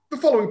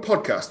following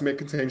podcast may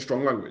contain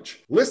strong language.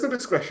 Listener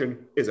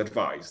discretion is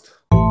advised.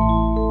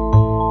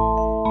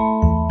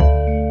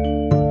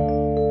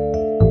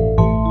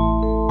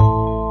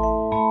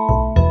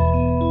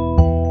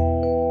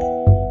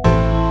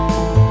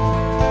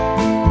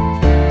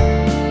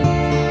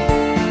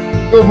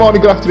 Good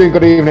morning, good afternoon,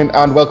 good evening,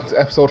 and welcome to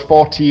episode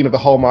 14 of the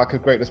Hallmark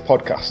of Greatness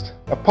podcast.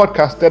 A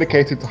podcast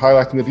dedicated to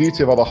highlighting the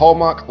beauty of all the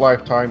Hallmark,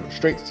 Lifetime,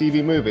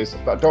 straight-to-TV movies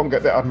that don't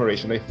get the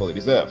admiration they fully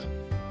deserve.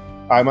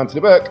 I'm Anthony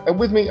Burke, and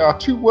with me are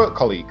two work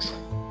colleagues.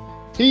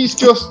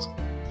 Usually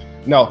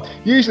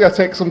I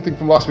take something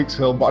from last week's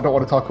film, but I don't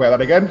want to talk about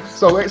that again,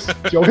 so it's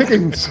Joe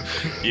Higgins.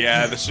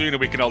 Yeah, the sooner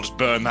we can all just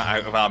burn that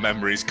out of our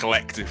memories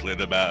collectively,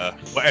 the better.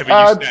 Whatever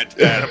you said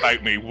there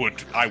about me,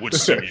 I would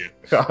sue you.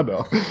 I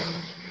know.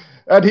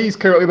 And he's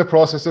currently in the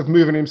process of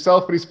moving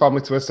himself and his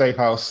family to a safe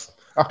house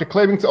after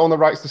claiming to own the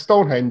rights to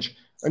Stonehenge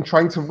and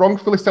trying to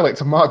wrongfully sell it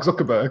to Mark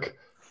Zuckerberg.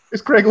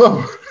 It's Craig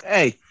Lowe.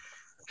 Hey,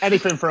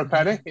 anything for a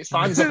penny. It's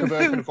fine.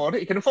 Zuckerberg can afford it.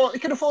 He can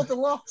afford the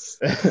loss.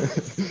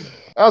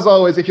 As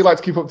always, if you'd like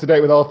to keep up to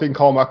date with all things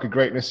Hallmark of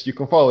Greatness, you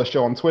can follow the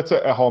show on Twitter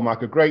at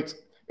Hallmark of Great,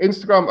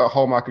 Instagram at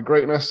Hallmark of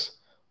Greatness,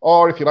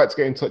 or if you'd like to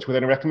get in touch with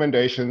any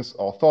recommendations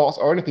or thoughts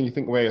or anything you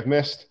think we may have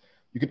missed,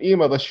 you can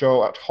email the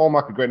show at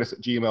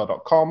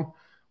hallmarkofgreatness@gmail.com.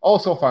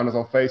 Also find us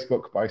on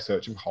Facebook by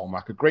searching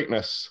Hallmark of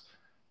Greatness.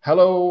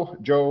 Hello,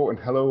 Joe, and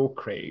hello,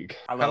 Craig.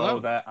 Hello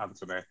there,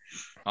 Anthony.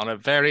 On a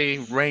very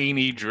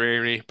rainy,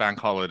 dreary bank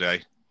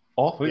holiday.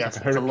 Awful. Yes,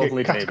 it's a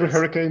lovely category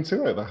hurricane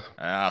too over.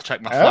 I'll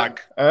check my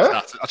flag.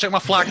 I'll check my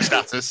flag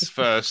status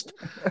first,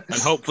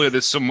 and hopefully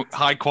there's some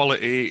high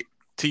quality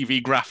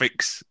TV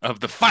graphics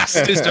of the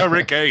fastest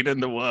hurricane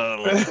in the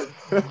world.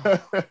 We're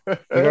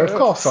going to, of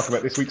course, talk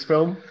about this week's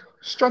film,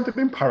 Stranded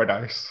in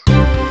Paradise.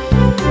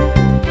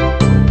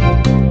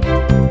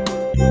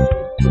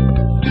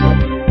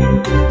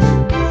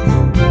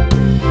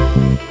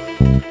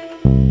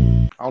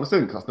 I honestly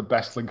think that's the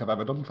best link I've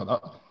ever done for that.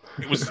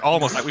 It was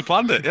almost like we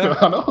planned it, yeah.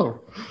 I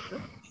know.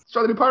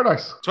 Stranded in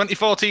Paradise.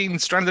 2014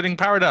 Stranded in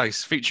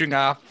Paradise, featuring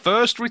our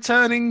first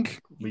returning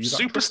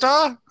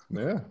superstar.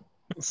 Yeah.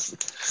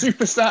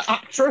 Superstar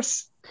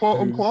actress,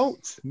 quote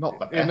unquote. Not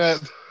the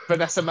best. In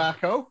Vanessa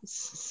Marco,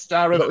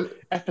 star of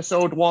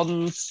episode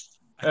 1's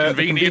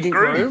Convenient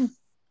Groom.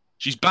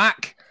 She's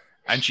back,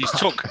 and she's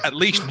took at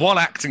least one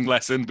acting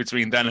lesson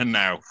between then and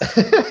now.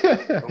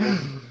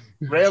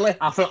 Really?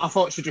 I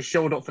thought she just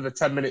showed up for the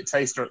 10-minute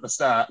taster at the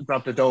start,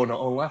 grabbed a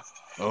donut and left.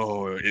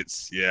 Oh,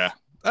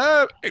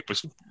 it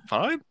was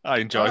fine. I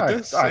enjoyed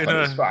this. I thought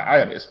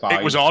it was fine.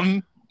 It was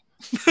on.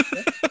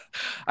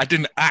 I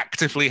didn't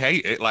actively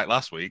hate it like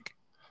last week.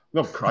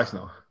 No, Christ,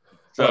 no.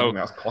 So I don't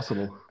think that's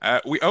possible.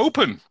 We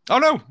open. Oh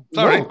no,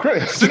 sorry. No,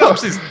 Chris.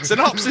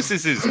 Synopsis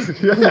is.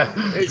 Yeah.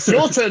 It's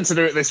your turn to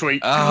do it this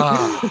week.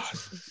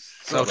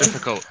 So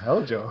difficult.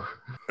 Hell, Joe.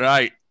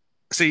 Right.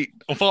 See,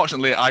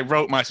 unfortunately, I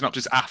wrote my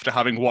synopsis after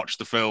having watched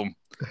the film.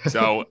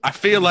 So I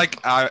feel like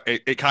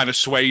it kind of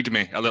swayed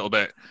me a little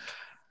bit.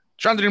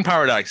 Stranded in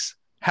Paradise.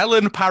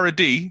 Helen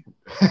Paradis,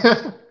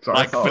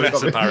 like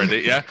Vanessa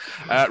Paradis,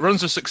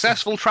 runs a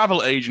successful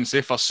travel agency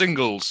for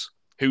singles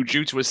who,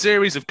 due to a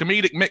series of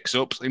comedic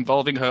mix-ups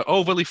involving her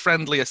overly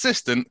friendly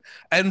assistant,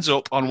 ends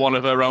up on one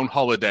of her own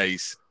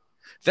holidays.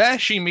 There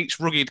she meets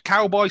rugged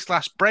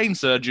cowboy/brain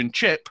surgeon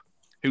Chip,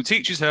 who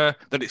teaches her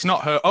that it's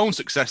not her own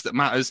success that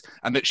matters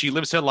and that she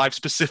lives her life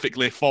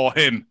specifically for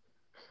him.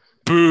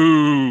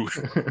 Boo!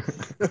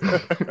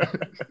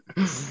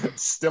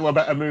 Still a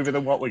better movie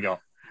than what we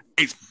got.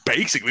 It's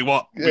basically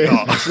what we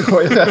got.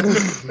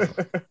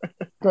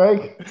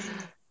 Craig?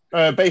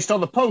 Based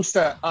on the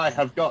poster, I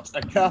have got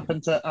a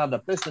carpenter and a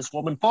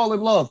businesswoman fall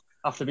in love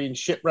after being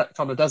shipwrecked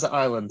on a desert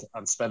island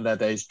and spend their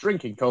days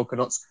drinking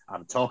coconuts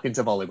and talking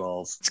to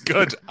volleyballs. It's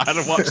good. I'd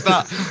have watched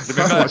that.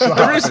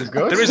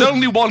 There is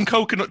only one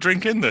coconut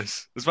drink in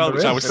this as well,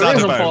 which I was sad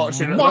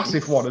about. A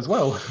massive one as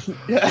well.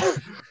 Yeah.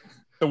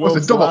 It was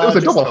a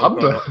double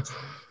hander.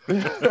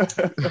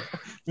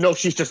 No,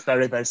 she's just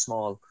very, very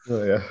small.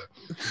 Oh,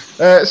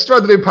 yeah.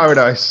 Stranded in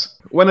Paradise.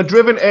 When a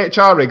driven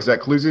HR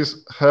exec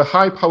loses her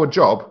high-powered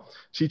job,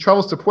 she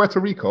travels to Puerto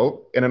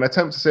Rico in an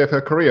attempt to save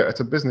her career at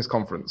a business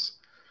conference.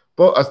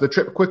 But as the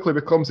trip quickly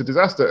becomes a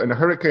disaster and a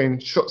hurricane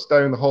shuts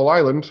down the whole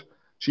island,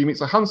 she meets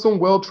a handsome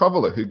world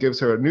traveller who gives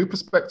her a new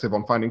perspective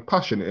on finding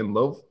passion in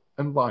love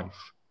and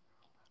life.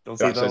 It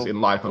says in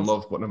life and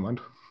love, but never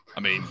mind. I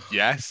mean,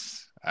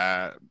 yes.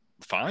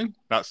 Fine.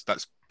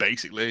 That's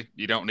basically,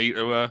 you don't need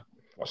to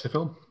watch the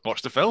film.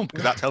 Watch the film,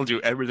 because that tells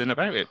you everything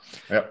about it.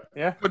 Yep.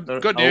 Yeah.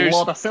 Good news. A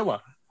lot of filler.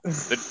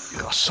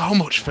 So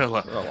much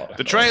filler.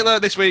 The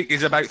trailer this week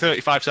is about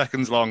 35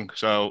 seconds long,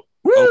 so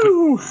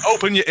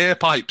open your ear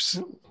pipes.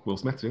 Will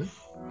Smith, yeah.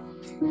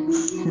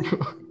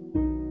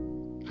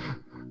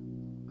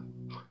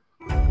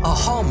 A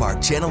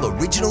Hallmark Channel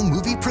original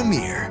movie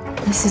premiere.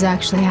 This is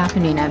actually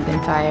happening. I've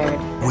been fired.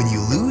 When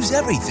you lose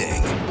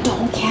everything.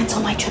 Don't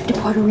cancel my trip to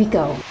Puerto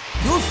Rico.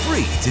 You're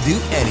free to do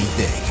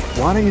anything.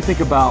 Why don't you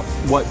think about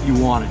what you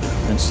want to do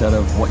instead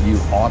of what you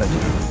ought to do?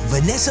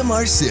 Vanessa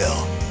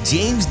Marcil,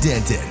 James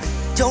Denton,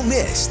 Don't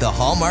miss the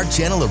Hallmark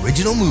Channel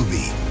original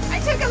movie, I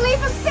took a leap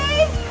of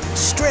faith!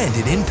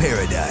 Stranded in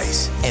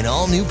Paradise. An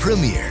all-new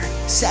premiere,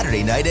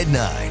 Saturday night at 9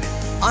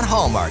 on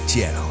Hallmark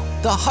Channel,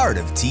 the heart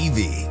of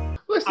TV.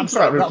 Listen I'm to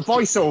sorry, that. that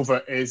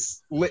voiceover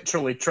is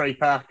literally Trey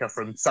Parker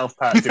from South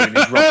Park doing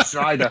his Rob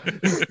Schneider.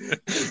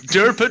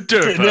 Derpa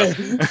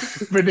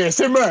derpa.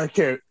 Vanessa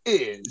Marco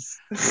is.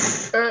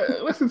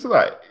 Listen to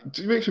that.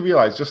 It makes you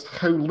realise just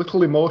how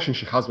little emotion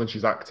she has when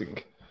she's acting.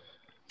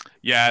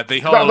 Yeah, the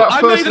whole That I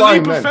first made a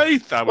leap line of then.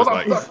 faith. I was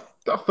Well, like,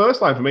 that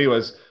first line for me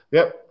was,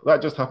 "Yep, that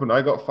just happened.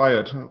 I got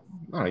fired." All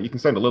right, you can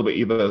sound a little bit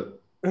either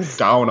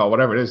down or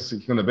whatever it is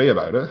you're going to be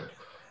about it.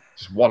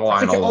 Just one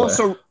line all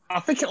the way. I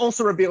think it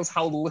also reveals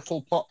how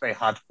little plot they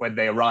had when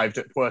they arrived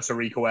at Puerto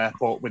Rico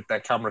airport with their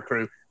camera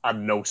crew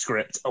and no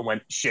script and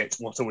went, shit,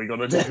 what are we going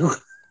to do?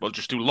 we'll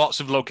just do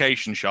lots of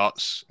location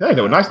shots. Yeah,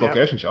 they were nice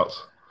location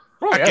shots.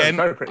 Right, Again,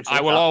 very pretty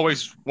I will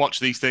always watch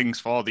these things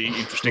for the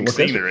interesting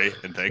Location. scenery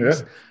and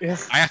things. Yeah.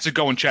 I had to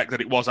go and check that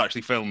it was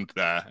actually filmed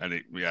there, and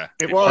It I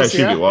was,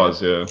 assume it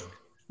was, yeah.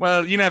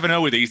 Well, you never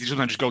know with these. They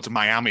sometimes just go to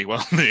Miami,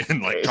 well,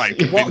 and like try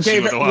and What convince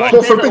gave you it- otherwise.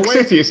 But for a Gave it big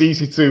away. city, it's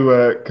easy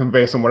to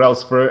convey somewhere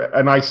else. For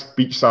a nice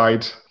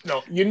beachside,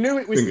 No, you knew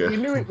it was. Finger. You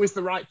knew it was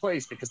the right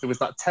place because there was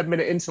that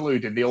 10-minute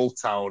interlude in the old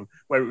town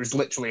where it was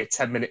literally a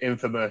 10-minute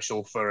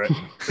infomercial for it.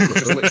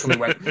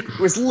 It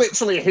was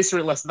literally a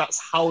history lesson.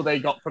 That's how they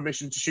got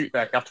permission to shoot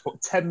there. You have to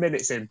put 10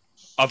 minutes in.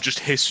 Of just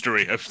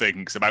history of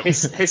things about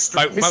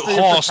History about of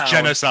the horse town.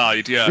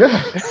 genocide, yeah.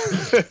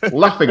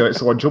 laughing at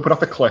someone jumping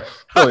off a cliff.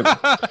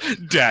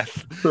 Brilliant.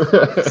 Death.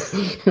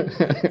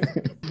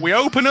 We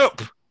open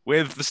up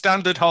with the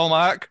standard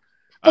hallmark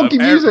of Funky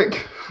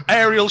music.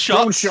 aerial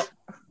Drone shots. shot.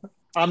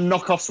 And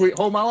knock off Sweet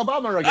Home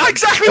Alabama again.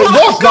 Exactly It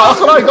what was that. That's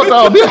what I got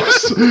down.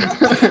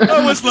 Yes.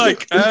 I was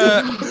like,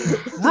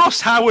 Russ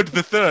Howard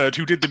III,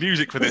 who did the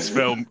music for this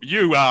film,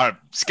 you are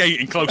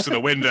skating close to the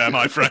wind there,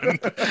 my friend.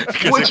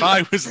 Because if I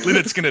was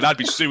Lynyrd Skynyrd, I'd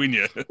be suing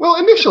you. Well,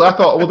 initially I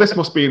thought, well, this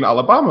must be in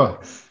Alabama.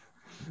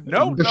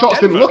 No, The shots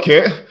didn't look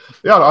it.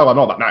 Yeah, I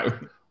know that now.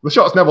 The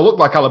shots never looked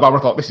like Alabama.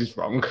 I thought, this is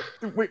wrong.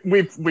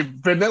 We've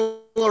vanilla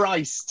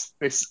iced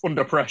this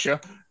under pressure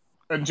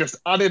and just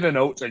added a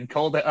note and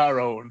called it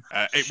our own.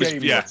 It was,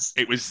 yeah, Shameless.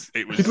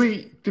 it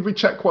was. Did we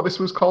check what this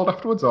was called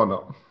afterwards or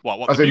not?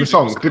 What As in the music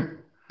song. was-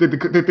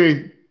 Did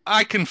they...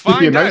 I can he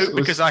find announce out it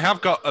was- because I have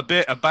got a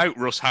bit about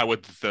Russ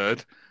Howard III,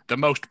 the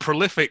most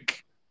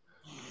prolific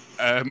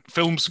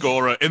film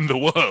scorer in the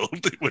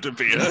world, it would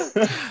appear,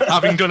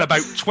 having done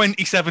about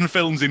 27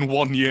 films in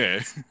 1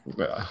 year.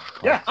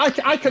 Yeah,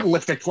 I can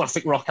lift a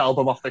classic rock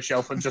album off the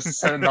shelf and just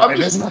turn that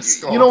in as my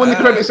score. You know, when the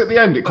credits at the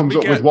end, it comes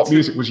me up with get what to-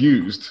 music was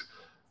used.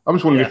 I'm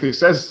just wondering if it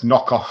says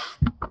knock off.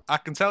 I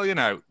can tell you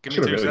now. Give me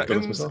Should 2 have really done this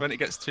seconds. myself. When it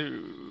gets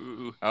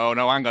to... Oh,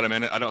 no, hang on a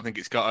minute. I don't think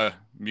it's got a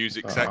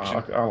music section.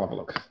 I'll have a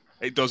look.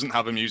 It doesn't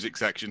have a music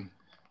section.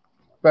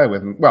 Bear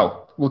with me.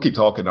 Well, we'll keep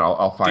talking.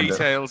 I'll find it.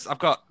 Details. I've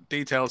got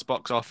details,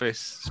 box office,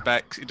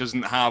 specs. It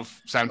doesn't have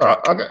All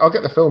soundtrack. right, I'll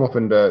get the film up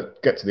and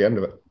get to the end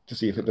of it to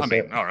see if it does I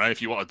say mean, it. all right,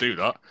 if you want to do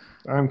that.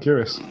 I'm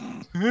curious.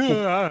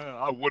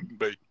 I wouldn't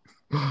be.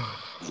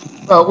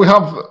 We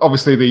have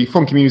obviously the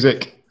funky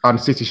music and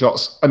city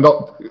shots, and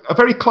a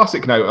very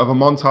classic now of a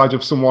montage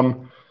of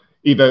someone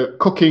either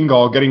cooking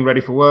or getting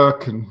ready for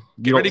work and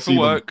Get ready for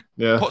work.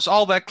 Yeah, Puts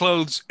all their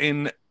clothes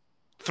in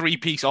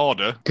 3-piece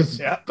order. because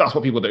that's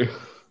what people do.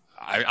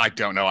 I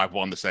don't know. I've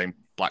worn the same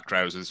black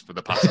trousers for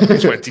the past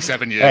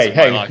 27 years. of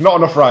my Hey, life. not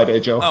on a Friday,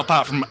 Joe. Well,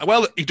 apart from,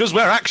 well, he does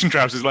wear action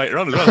trousers later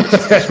on as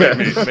well,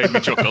 which made me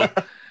chuckle.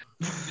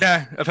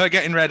 Yeah, of her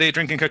getting ready,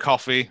 drinking her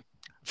coffee.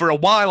 For a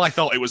while, I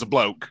thought it was a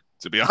bloke,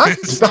 to be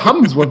honest. The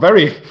hands were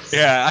very.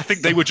 Yeah, I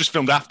think they were just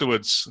filmed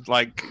afterwards,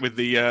 like with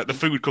the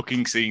food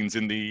cooking scenes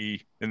in the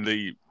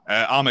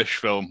Amish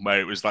film, where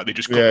it was like they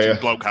just cooked in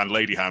bloke hand,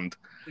 lady hand.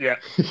 Yeah.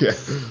 Yeah.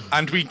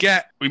 And we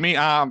meet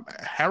our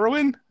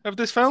heroine of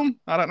this film.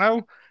 I don't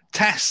know,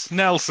 Tess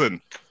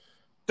Nelson,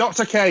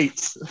 Dr.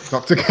 Kate.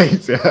 Dr.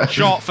 Kate, yeah.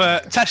 short for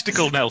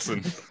Testicle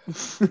Nelson,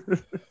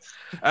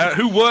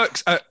 who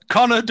works at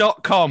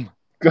Connor.com.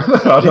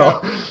 I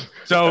know.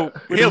 So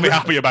he'll be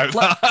happy about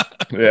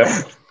that. Yeah.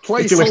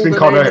 If you're listening, Placeholder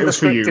Connor, name in it the was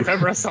for script you. if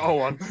ever I saw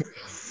one.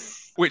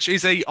 Which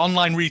is a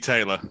online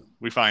retailer,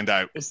 we find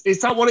out. Is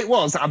that what it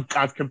was? I've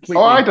completely.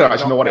 Oh, I don't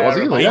actually know what it was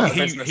not either, aware yeah. of what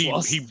the business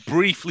was. He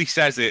briefly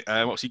says it.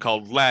 What's he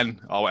called? Len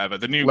or whatever.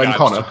 The new Len guy.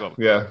 Connor, just took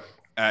over.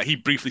 yeah. He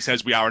briefly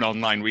says we are an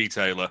online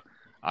retailer,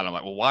 and I'm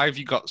like, well, why have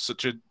you got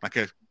such a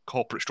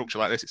corporate structure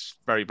like this? It's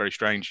very, very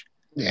strange.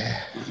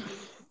 Yeah.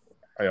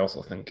 I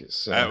also think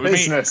it's...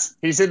 Business.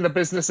 He's in the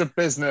business of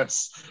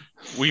business.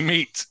 We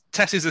meet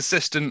Tess's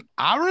assistant,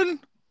 Aaron,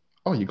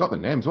 Oh, you got the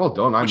names. Well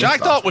done. which I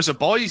thought was a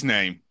boy's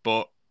name,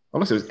 but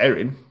Unless it was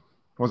Erin.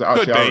 Was it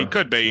actually Aaron?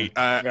 could be.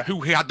 Who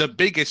had the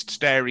biggest,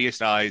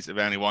 stariest eyes of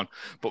anyone,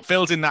 but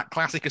fills in that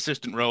classic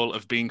assistant role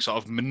of being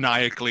sort of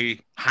maniacally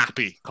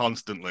happy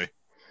constantly.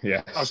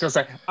 Yeah. I was going to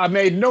say, I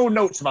made no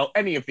notes about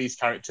any of these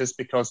characters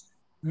because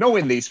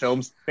knowing these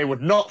films, they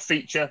would not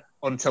feature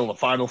until the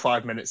final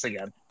 5 minutes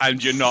again.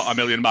 And you're not a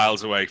million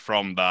miles away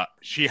from that.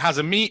 She has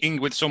a meeting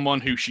with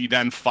someone who she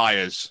then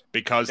fires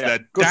because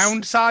they're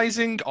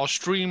downsizing or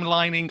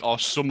streamlining or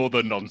some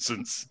other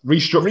nonsense.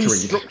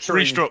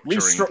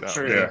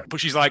 Restructuring. Yeah. But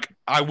she's like,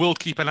 I will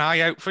keep an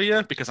eye out for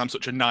you because I'm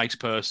such a nice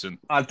person.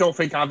 I don't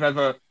think I've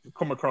ever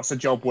come across a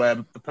job where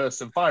the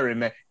person firing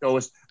me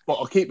goes, but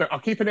I'll keep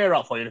an ear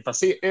out for you. And if I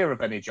hear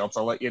of any jobs,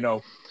 I'll let you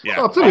know. Yeah.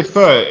 Well, to be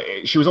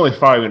fair, she was only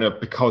firing her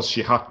because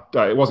she had.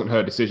 It wasn't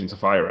her decision to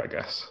fire her, I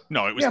guess.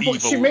 No, it was evil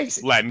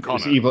Len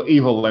Connor. It was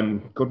evil Len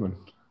Goodman.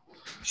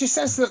 She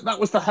says that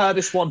was the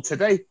hardest one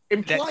today,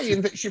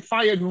 implying that she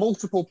fired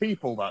multiple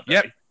people that day.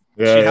 Yep.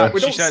 Yeah. We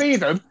don't see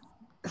them.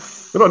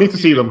 We don't need to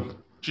see them.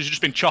 She's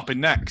just been chopping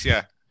necks,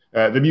 yeah.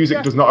 The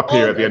music does not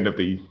appear at the end of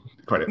the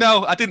credits.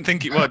 No, I didn't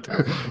think it would,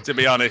 to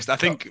be honest. I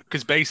think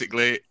because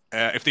basically,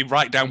 if they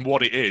write down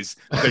what it is,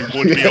 they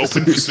would be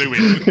open to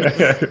suing.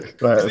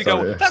 Right, they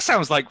go, that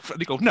sounds like...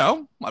 They go,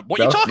 no, what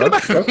are you talking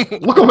about? No.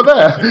 Look over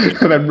there,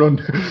 and then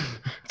run.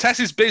 Tess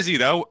is busy,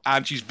 though,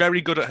 and she's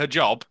very good at her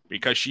job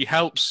because she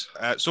helps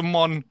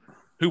someone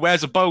who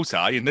wears a bow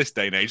tie in this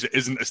day and age that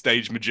isn't a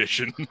stage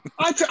magician.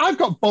 I've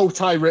got bow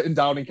tie written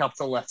down in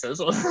capital letters.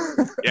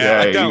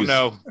 I don't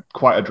know.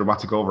 Quite a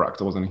dramatic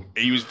overactor, wasn't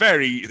he? He was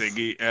very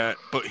thingy,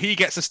 but he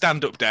gets a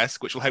stand-up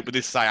desk, which will help with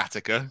his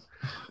sciatica.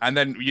 And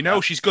then,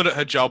 she's good at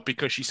her job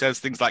because she says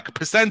things like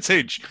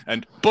percentage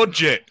and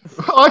budget.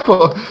 I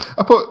put,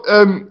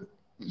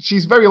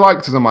 she's very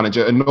liked as a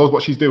manager and knows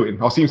what she's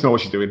doing, or seems to know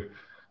what she's doing. And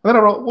then I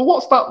wrote, well,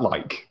 what's that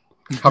like?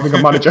 Having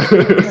a manager.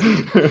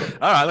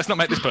 All right, let's not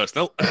make this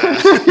personal.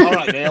 All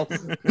right, Neil.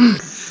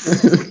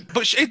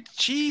 But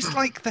she's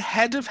like the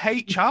head of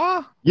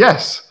HR?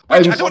 Yes.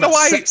 Which I don't know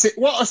why.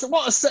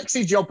 What a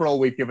sexy job role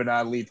we've given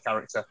our lead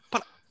character.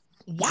 But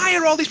why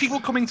are all these people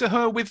coming to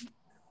her with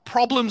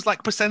problems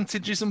like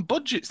percentages and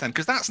budgets then?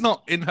 Because that's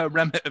not in her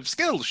remit of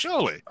skills,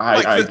 surely.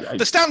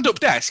 The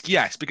stand-up desk,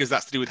 yes, because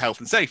that's to do with health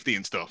and safety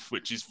and stuff,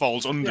 which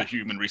falls under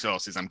human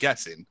resources, I'm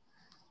guessing.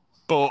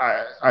 But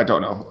I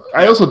don't know.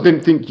 I also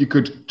didn't think you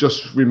could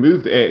just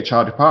remove the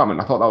HR department.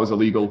 I thought that was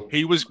illegal.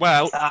 He was,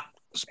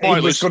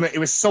 spoilers. It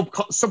was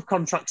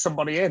subcontract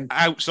somebody in.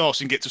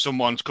 Outsourcing it to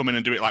someone to come in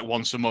and do it like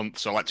once a month.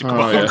 So like to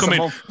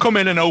come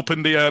in and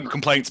open the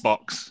complaints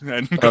box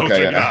and go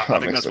through that. I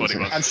think that's what it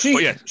was. And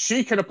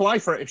she can apply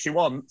for it if she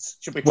wants.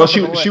 She'll be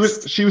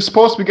she was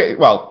supposed to be getting,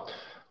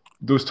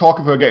 there was talk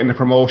of her getting a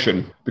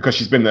promotion because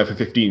she's been there for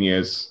 15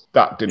 years.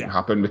 That didn't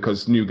happen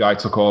because new guy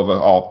took over.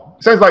 Or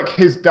it sounds like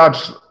his dad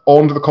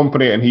owned the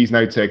company and he's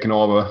now taken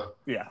over.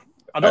 Yeah.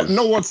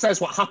 No one says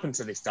what happened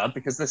to this dad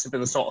because this would be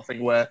the sort of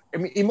thing where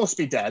he must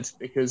be dead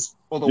because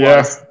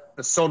otherwise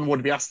the son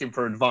would be asking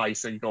for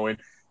advice and going,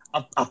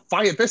 I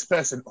fired this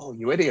person. Oh,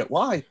 you idiot!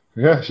 Why?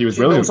 Yeah, she was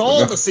brilliant. Knows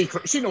all the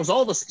secret. She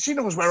knows she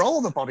knows where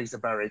all the bodies are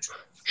buried.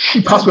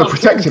 She password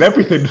protected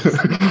everything.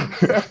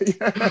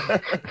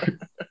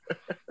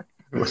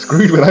 We're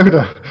screwed without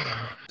her.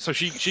 So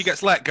she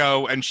gets let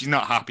go and she's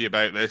not happy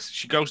about this.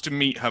 She goes to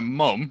meet her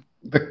mum.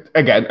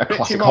 Again, a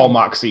classic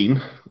Hallmark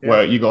scene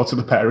where you go to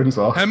the parents.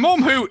 Or her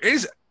mum, who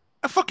is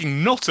a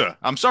fucking nutter.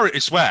 I'm sorry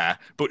to swear,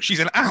 but she's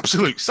an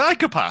absolute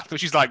psychopath. So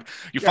she's like,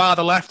 your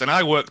father left and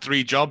I work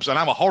 3 jobs and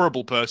I'm a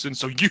horrible person,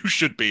 so you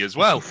should be as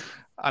well.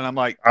 And I'm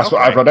like, that's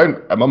what I've read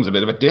down. Her mum's a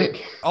bit of a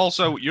dick.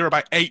 Also, you're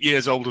about 8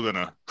 years older than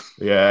her.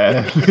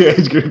 Yeah,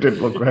 his group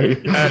didn't look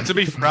great. To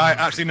be right,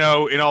 actually,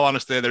 no. In all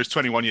honesty, there's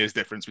 21 years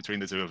difference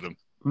between the two of them.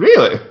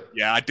 Really?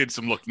 Yeah, I did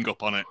some looking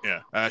up on it.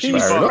 Yeah, she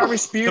was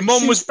Ferris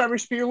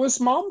Bueller's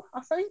mom,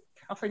 I think.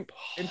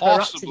 In her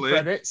acting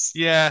credits,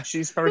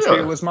 she's Ferris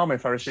Bueller's mom in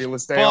Ferris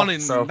Bueller's Day Off. Born in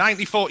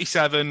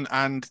 1947,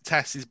 and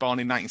Tess is born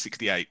in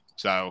 1968.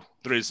 So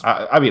there is.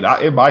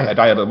 In my head,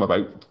 I had them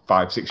about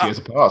 5-6 years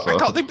apart.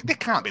 So. There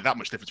can't be that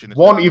much difference between the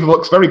one. Either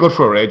looks very good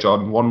for her age,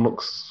 and one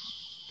looks.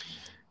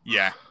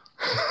 Yeah,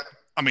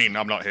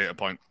 I'm not here to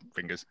point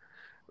fingers.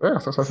 Yeah,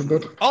 that's something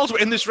good. Also,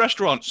 in this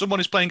restaurant, someone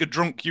is playing a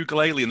drunk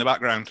ukulele in the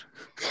background.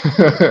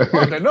 I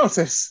didn't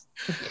notice.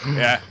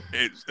 That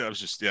was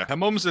just Her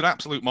mum's an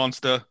absolute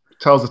monster.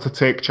 Tells her to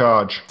take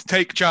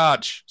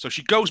charge. So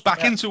she goes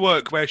back into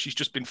work where she's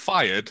just been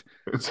fired.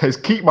 It says,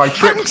 keep my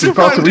trips in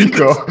Puerto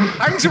Rico.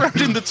 Hangs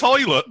around in the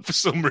toilet for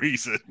some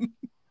reason.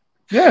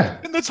 Yeah.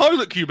 In the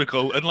toilet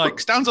cubicle and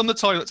stands on the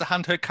toilet to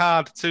hand her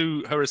card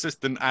to her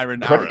assistant,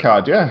 Aaron. Credit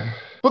card, yeah.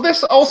 But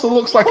this also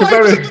looks like in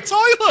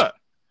the toilet?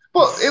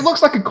 But it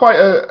looks like quite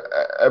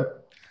a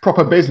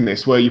proper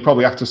business where you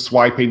probably have to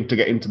swipe in to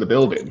get into the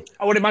building.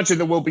 I would imagine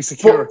there will be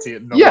security.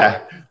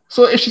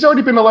 So if she's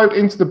already been allowed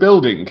into the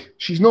building,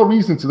 she's no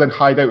reason to then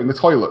hide out in the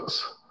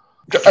toilets.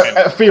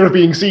 At fear of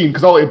being seen,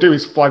 because all it'd do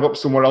is flag up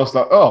somewhere else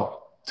that,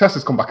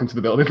 Tessa's come back into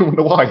the building, I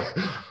wonder why.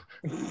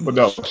 But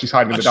no, she's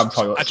hiding in the damn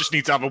toilets. I just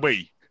need to have a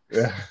wee.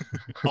 Yeah.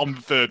 On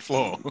the 3rd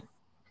floor.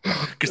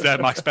 Because they're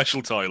my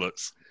special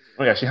toilets.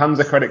 Oh yeah, she hands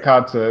a credit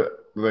card to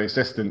the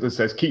assistant and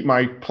says, keep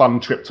my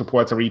planned trip to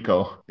Puerto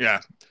Rico.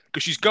 Yeah.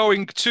 because she's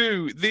going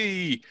to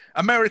the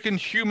American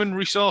Human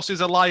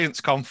Resources Alliance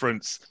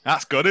conference.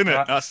 That's good, isn't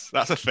it? That's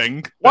a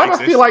thing. Why do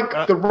I feel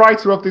like the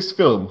writer of this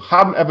film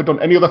hadn't ever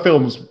done any other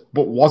films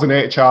but was an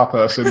HR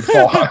person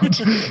beforehand?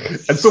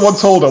 And someone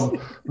told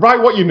him, write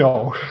what you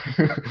know.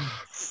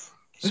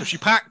 So she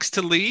packs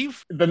to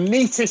leave. The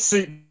neatest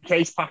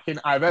suitcase packing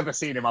I've ever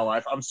seen in my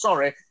life. I'm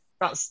sorry,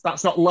 that's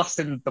not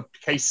lasting the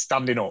case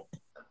standing up.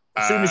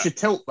 As soon as you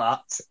tilt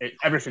that,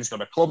 everything's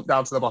going to clump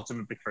down to the bottom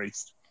and be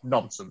creased.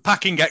 Nonsense.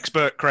 Packing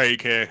expert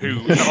Craig here,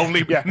 who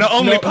not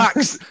only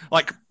packs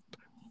like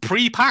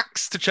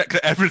pre-packs to check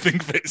that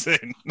everything fits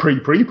in.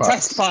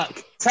 Pre-packs.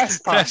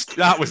 Test pack.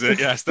 That was it.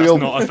 Yes, that's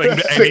not a thing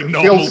that any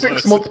normal the old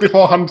 6 months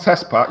beforehand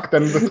test pack,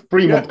 then the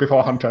 3 months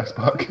beforehand test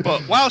pack. But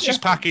while she's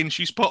packing,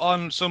 she's put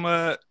on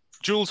some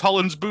Jules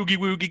Holland's Boogie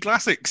Woogie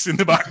classics in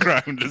the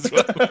background as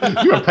well.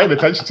 You were paying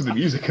attention to the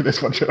music in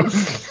this one, Joe.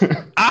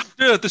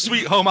 After the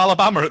Sweet Home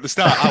Alabama at the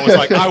start, I was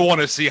like, I want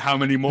to see how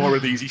many more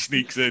of these he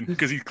sneaks in,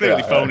 because he's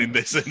clearly phoning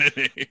this in,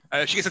 isn't he?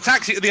 She gets a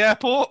taxi to the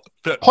airport.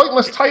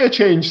 Pointless tyre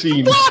change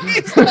scene.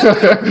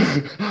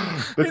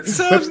 It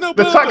serves no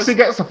purpose. The taxi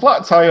gets a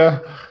flat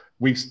tyre.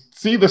 We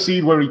see the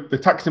scene where the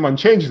taxi man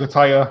changes the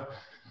tyre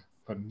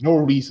for no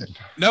reason.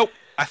 Nope.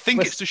 I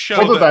think it's to show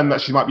other than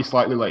that she might be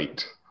slightly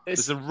late.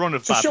 There's a run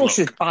of bad luck.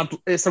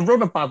 It's a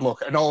run of bad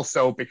luck, and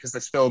also because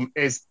this film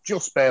is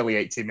just barely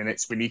 80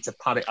 minutes, we need to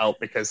pad it out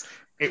because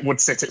it would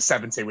sit at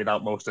 70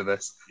 without most of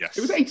this. Yes.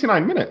 It was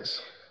 89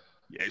 minutes.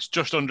 Yeah, it's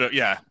just under,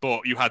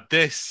 but you had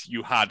this,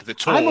 you had the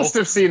tour. I must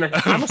have seen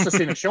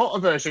a shorter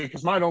version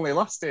because mine only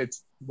lasted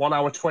 1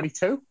 hour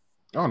 22.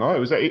 Oh no, it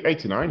was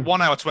 89.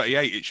 1 hour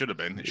 28 it should have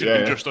been. It should have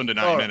been just under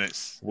 9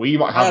 minutes. We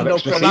might have an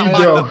extra scene,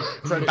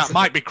 that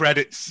might be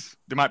credits.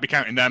 They might be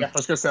counting them. Yeah, I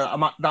was going to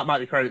say, that might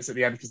be credits at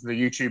the end because the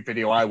YouTube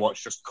video I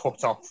watched just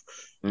cut off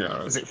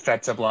as it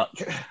fed to black.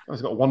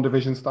 It's got One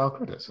Division style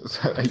credits.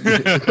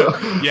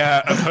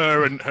 Yeah, of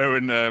her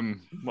and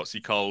what's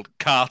he called?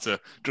 Carter,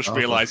 just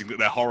realising that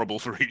they're horrible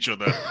for each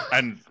other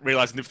and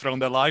realising they've thrown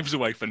their lives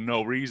away for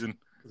no reason.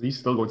 He's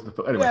still going to the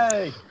Philippines.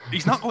 Anyway. Yay.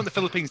 He's not going to the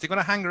Philippines. They're going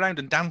to hang around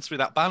and dance with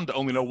that band that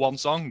only know one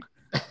song.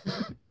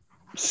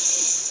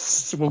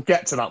 We'll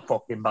get to that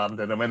fucking band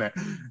in a minute.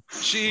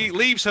 She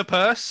leaves her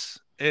purse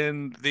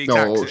in the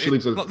taxi. She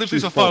leaves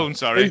her phone,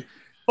 sorry.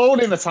 Phone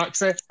in the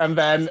taxi and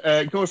then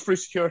goes through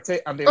security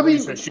and they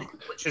leaves her shoe,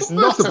 which is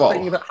not a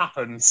thing that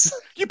happens.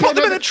 You put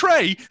them in a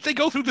tray, they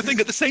go through the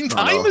thing at the same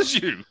time as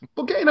you.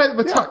 But getting out of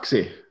a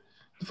taxi,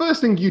 the first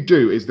thing you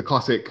do is the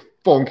classic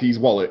phone keys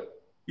wallet.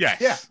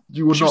 Yes. Yeah.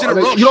 You would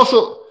not. You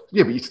also,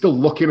 but you still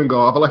look in and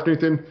go, have I left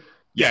anything?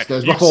 Yeah,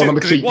 there's my phone on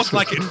the seat. It wasn't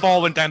like it had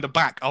fallen down the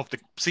back of the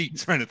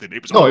seats or anything.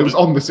 It was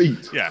on the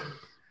seat. Yeah.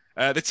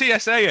 The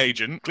TSA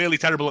agent, clearly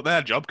terrible at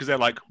their job because they're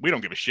like, we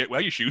don't give a shit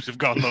where your shoes have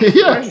gone.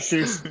 Yeah.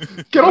 Shoes.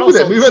 Get on with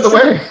it. Move out the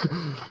way.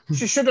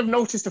 She should have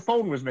noticed a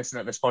phone was missing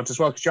at this point as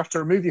well because you have to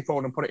remove your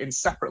phone and put it in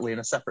separately in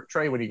a separate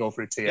tray when you go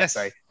through TSA. Yes.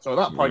 So at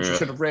that point, she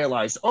should have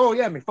realised, oh,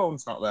 yeah, my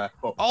phone's not there.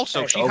 But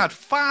also, she had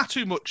far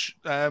too much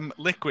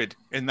liquid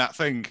in that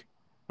thing.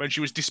 When she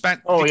was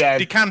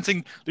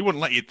decanting, they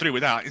wouldn't let you through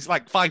with that. It's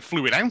like 5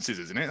 fluid ounces,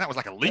 isn't it? That was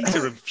like a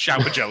litre of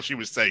shower gel she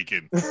was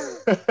taking.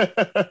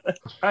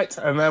 Right,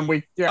 and then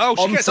we get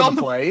she gets on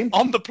the plane.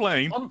 On the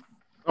plane.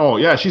 Oh,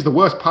 yeah, she's the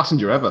worst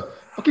passenger ever.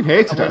 Fucking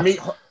hated her.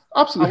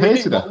 Absolutely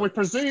hated her. What we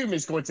presume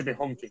is going to be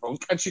Honky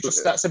Hunk, and she just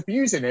starts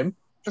abusing him,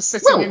 just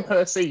sitting in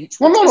her seat.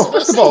 Well, no,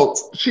 first of all,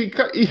 he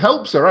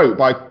helps her out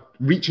by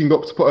reaching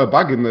up to put her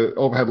bag in the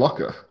overhead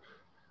locker.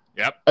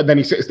 Yep. And then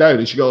he sits down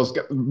and she goes,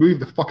 move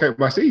the fuck out of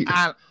my seat.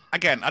 And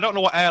again, I don't know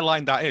what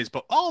airline that is,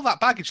 but all that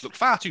baggage looked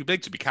far too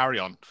big to be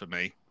carry-on for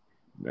me.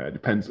 Yeah, it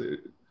depends.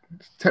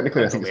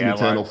 Technically, I think it's an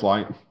internal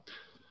flight.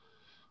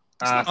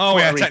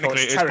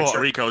 Technically, it's Puerto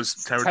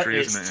Rico's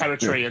territory, isn't it? It's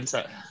territory, isn't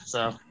it?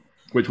 So,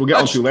 which we'll get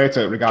onto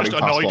later regarding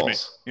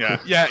passports.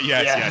 Yes.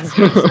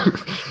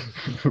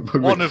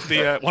 One of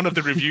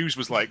the reviews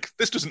was like,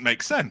 "This doesn't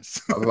make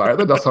sense." I was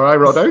like, that's all right, I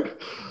wrote down.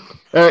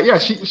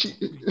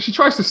 She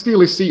tries to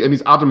steal his seat and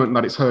is adamant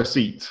that it's her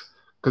seat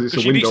because it's a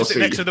window seat. She needs to sit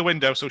next to the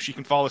window so she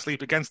can fall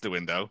asleep against the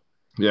window.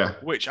 Yeah.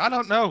 Which I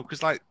don't know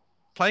because like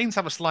planes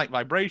have a slight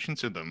vibration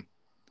to them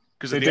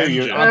because of the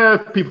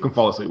engine. People can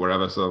fall asleep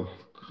wherever, so.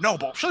 No,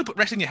 but surely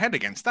resting your head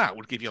against that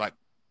would give you like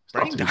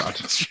brain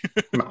damage.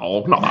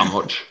 No, not that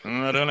much.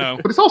 I don't know.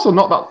 But it's also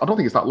not that. I don't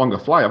think it's that long a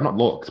flight. I've not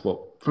looked, but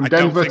from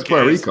Denver to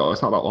Puerto Rico,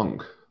 it's not that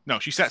long. No,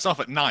 she sets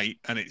off at night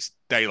and it's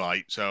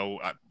daylight, so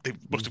they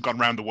must have gone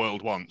around the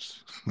world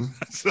once.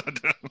 So I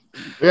don't know.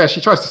 Yeah,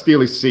 she tries to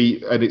steal his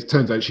seat, and it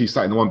turns out she's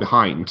sat in the one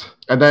behind.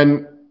 And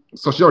then,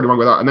 so she's already wrong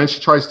with that. And then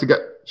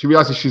she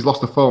realizes she's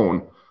lost her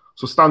phone,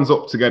 so stands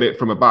up to get it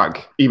from a bag,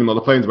 even though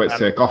the plane's about to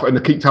take off. And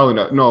they keep telling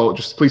her, no,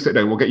 just please sit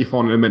down, we'll get your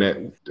phone in a minute.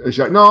 And she's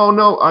like,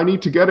 no, I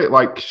need to get it.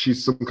 Like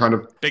she's some kind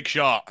of... big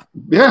shot.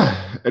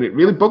 Yeah, and it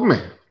really bugged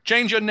me.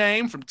 Change your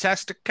name from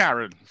Tess to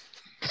Karen.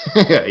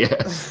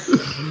 Yeah.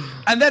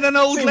 And then an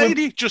old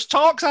lady just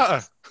talks at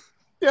her.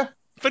 Yeah.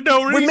 For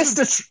no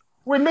reason.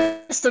 We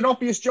missed an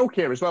obvious joke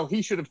here as well.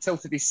 He should have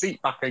tilted his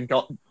seat back and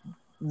got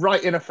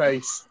right in her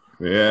face.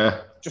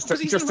 Yeah. Just to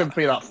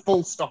be that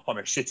full stop on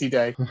a shitty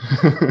day.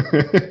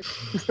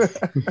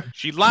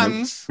 She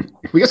lands,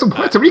 We get some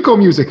Puerto Rico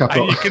music, I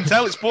and you thought. can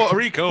tell it's Puerto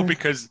Rico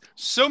because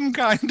some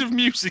kind of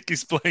music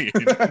is playing.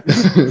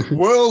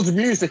 World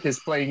music is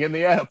playing in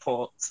the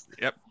airport.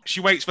 Yep. She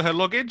waits for her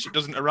luggage. It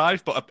doesn't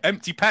arrive, but an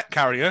empty pet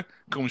carrier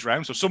comes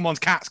round. So someone's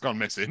cat's gone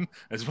missing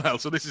as well.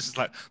 So this is just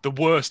like the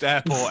worst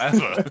airport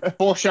ever.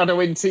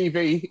 Foreshadowing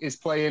TV is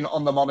playing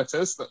on the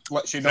monitors that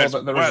lets you know Says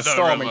that there is a weather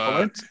storm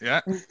alert. coming.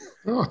 Yeah.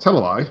 Oh, tell a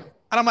lie.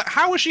 And I'm like,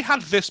 how has she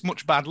had this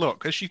much bad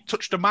luck? Has she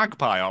touched a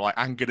magpie or like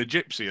angered a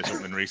gypsy or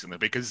something recently?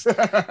 Because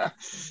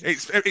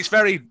it's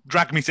very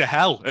drag me to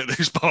hell at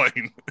this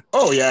point.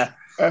 Oh, yeah.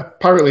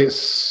 Apparently,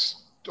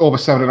 it's over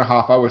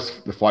 7.5 hours,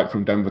 the flight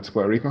from Denver to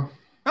Puerto Rico.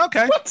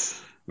 Okay. What?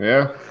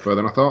 Yeah, further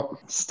than I thought.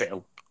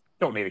 Still.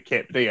 Don't need a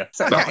kip, do you?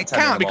 It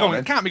can't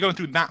be going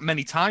through that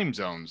many time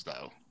zones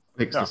though. I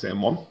think it's the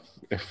same one.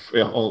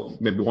 Or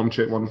maybe one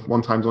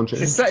time zone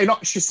change.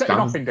 She's setting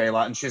Damn. off in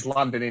daylight and she's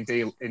landing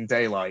in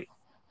daylight.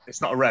 It's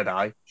not a red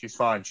eye. She's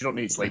fine. She don't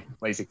need sleep.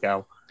 Lazy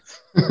cow.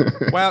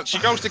 Well, she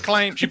goes to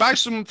claim she buys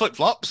some flip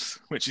flops,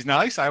 which is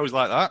nice. I always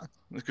like that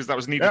because that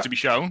was needed to be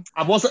shown.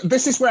 I wasn't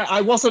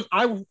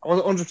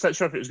 100%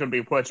 sure if it was going to be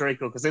in Puerto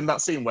Rico because in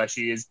that scene where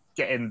she is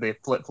getting the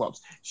flip flops,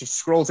 she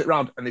scrolls it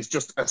around and there's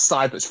just a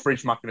side that's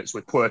fridge magnets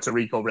with Puerto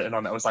Rico written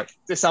on it. I was like,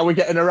 this is how we're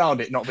getting around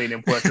it not being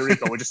in Puerto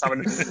Rico. We're just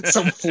having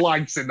some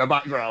flags in the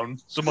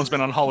background. Someone's been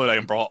on holiday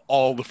and brought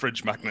all the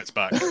fridge magnets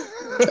back.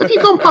 Have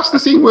you gone past the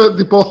scene where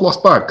they both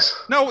lost bags?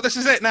 No, this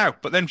is it now.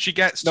 But then she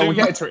gets No, to we're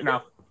getting to it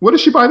now. Where does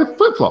she buy the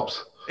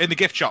flip-flops? in the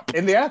gift shop.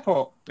 In the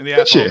airport. In the Did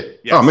airport. she?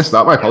 Yes. Oh, I missed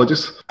that. My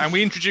apologies. And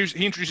he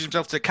introduces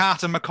himself to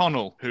Carter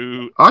McConnell,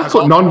 who I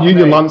put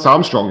non-union Lance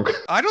Armstrong.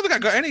 I don't think I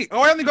got any.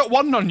 Oh, I only got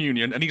one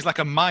non-union, and he's like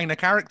a minor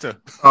character.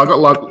 I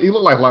got he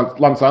looked like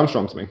Lance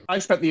Armstrong to me. I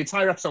spent the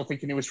entire episode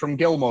thinking he was from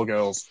Gilmore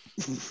Girls.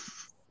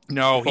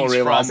 No, Before he's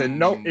realising, from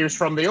no, he was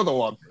from the other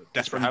one.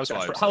 Desperate From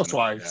Housewives. Desperate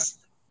Housewives.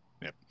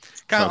 Yep.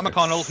 Carter Okay.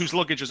 McConnell, whose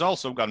luggage has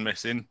also gone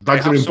missing. They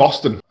Bags are have in some-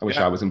 Boston. I wish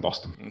Yeah. I was in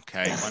Boston.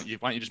 Okay,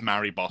 why don't you just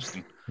marry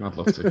Boston? I'd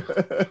love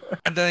to.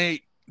 And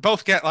they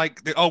both get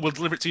like, we'll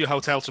deliver it to your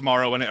hotel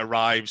tomorrow when it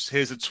arrives.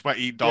 Here's a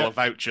 $20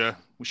 voucher,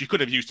 which you could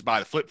have used to buy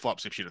the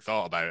flip-flops if she'd have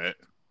thought about it.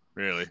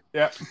 Really.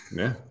 Yeah.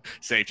 Yeah.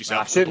 Saved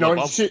yourself. She a couple of didn't,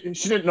 know, bob.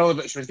 she didn't know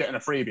that she was getting a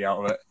freebie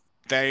out of it.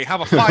 They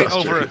have a fight That's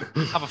over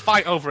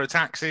true. a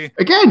taxi.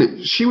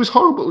 Again, she was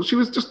horrible. She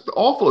was just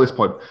awful at this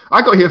point.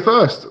 I got here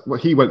first. Well,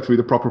 he went through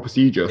the proper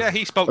procedure Yeah,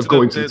 he spoke of to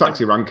going to the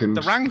taxi rank and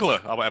the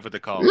Wrangler or whatever they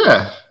call it.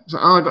 yeah. So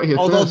I got here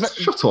Although first.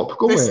 the- Shut up.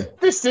 Go away.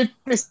 This did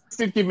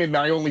give me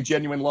my only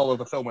genuine lull of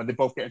the film when they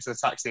both get into the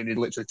taxi and he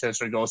literally turns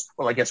to her and goes,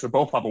 "Well, I guess we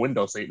both have a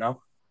window seat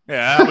now."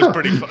 Yeah, that was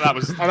pretty. That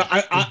was And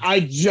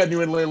I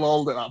genuinely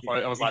lulled at that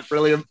point. I was like,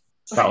 brilliant.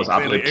 That was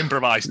really ad-libbed.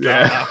 improvised.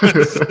 Yeah.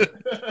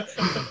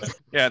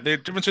 Yeah, they're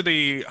driven to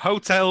the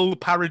Hotel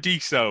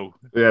Paradiso.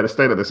 Yeah, they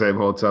stayed at the same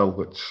hotel,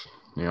 which,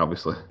 yeah,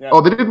 obviously. Yeah.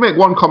 Oh, they did make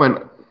one comment.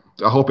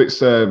 I hope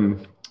it's,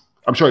 I'm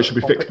sure it should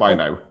be fixed by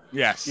now.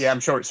 Yes. Yeah, I'm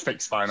sure it's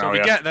fixed by So now. we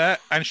Yeah. get there,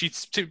 and she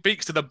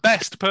speaks to the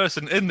best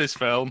person in this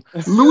film,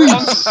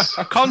 Luis!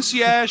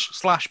 concierge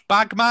 /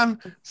 bagman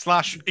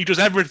 / he does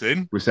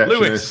everything.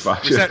 Receptionist Lewis,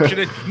 /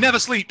 receptionist, never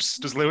sleeps.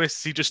 Does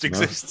Lewis? He just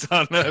exists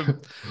on.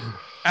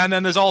 And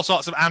then there's all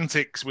sorts of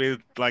antics with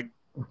like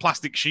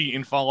plastic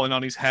sheeting falling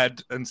on his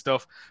head and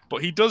stuff.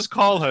 But he does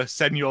call her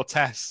Senor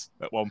Tess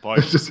at one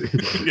point.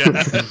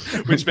 Yeah,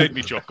 which made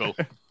me chuckle.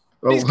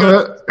 He's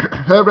Well,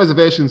 her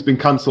reservation's been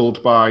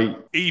cancelled by...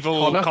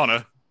 Evil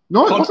Connor.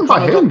 No, it wasn't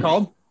by him.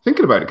 Connor.com.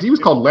 Thinking about it, because he was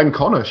called Len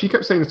Connor. She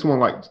kept saying to someone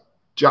like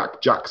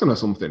Jack Jackson or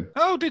something.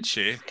 Oh, did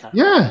she?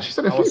 Yeah, she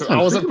said it a I few wasn't, times.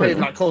 I wasn't Think paying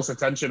about that close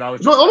attention. I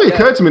was it. No, it just only like,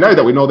 occurred to me now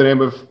that we know the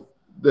name of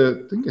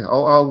the thing. Yeah,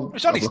 I'll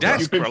It's on have his a look at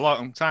desk that. for a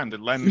long time. Did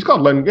Len? He's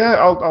called Len. Yeah,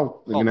 I'll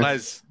Oh, you know.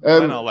 Les. Um,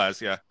 Len or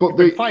Les, yeah. But You've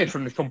been the fired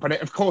from the company.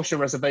 Of course, your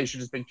reservation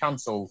has been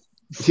cancelled.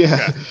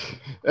 yeah,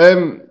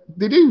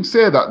 they do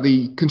say that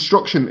the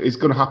construction is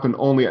going to happen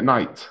only at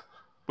night.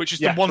 Which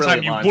is Yeah, the one time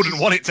brilliant you lines. wouldn't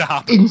want it to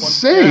happen.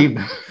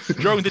 Insane.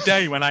 During the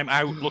day when I'm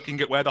out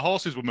looking at where the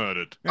horses were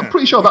murdered. I'm Yeah.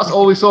 pretty sure that's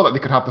all they saw, that they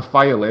could have the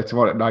fire later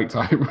on at night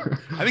time.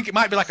 I think it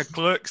might be like a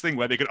Clerks thing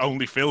where they could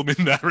only film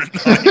in there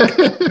at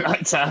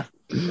night. Right,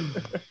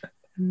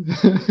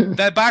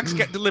 Their bags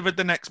get delivered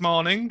the next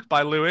morning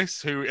by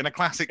Lewis, who, in a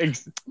classic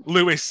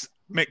Lewis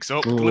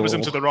mix-up, delivers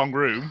them to the wrong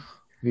room.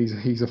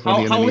 He's a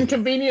funny how enemy.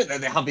 inconvenient that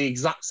they have the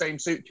exact same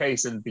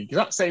suitcase and the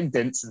exact same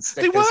dints and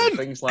They stickers weren't. and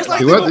things like It's that.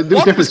 They weren't. got They were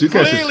one different that's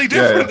suitcases. clearly Yeah,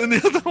 different yeah. than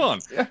the other one.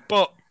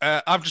 But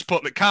I've just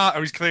put that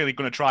Carter is clearly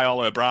going to try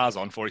all her bras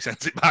on before he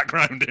sends it back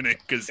round in it.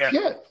 Because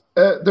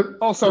Yeah.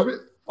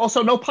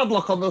 Also, no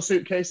padlock on those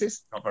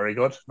suitcases. Not very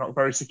good. Not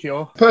very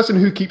secure. Person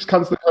who keeps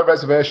cancelling her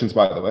reservations,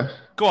 by the way.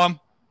 go on.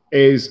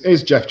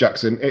 is Jeff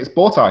Jackson. It's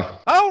Bowtie.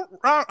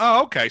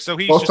 Oh, okay. So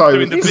he's just Bowtie,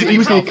 doing the he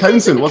was the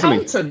accountant, wasn't he?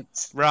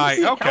 Right,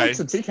 He's the okay.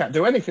 accountant. He can't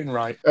do anything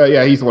right.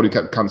 Yeah, he's the one who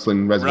kept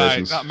cancelling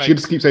reservations. Right, that She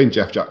just keeps saying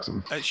Jeff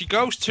Jackson. She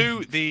goes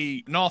to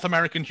the North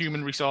American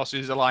Human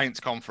Resources Alliance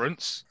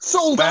conference.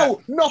 Sold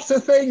out, not a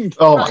thing.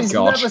 Oh That my is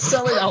God. never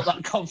selling out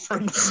that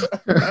conference.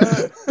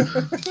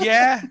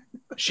 Yeah,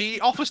 she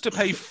offers to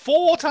pay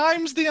 4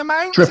 times the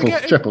amount. Triple.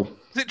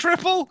 Is it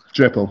triple?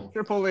 Triple.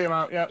 Triple the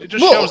amount, yeah. It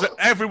just Look. shows that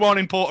everyone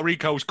in Puerto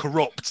Rico is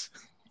corrupt.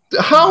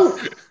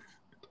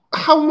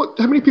 How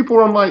many people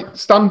were on like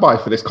standby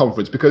for this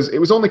conference? Because it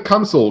was only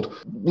cancelled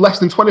less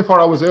than 24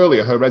 hours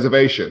earlier, her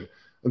reservation,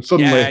 and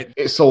suddenly Yeah.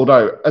 it's sold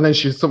out. And then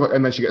she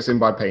gets in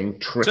by paying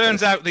triple.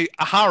 Turns out the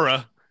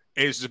Ahara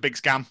is a big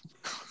scam.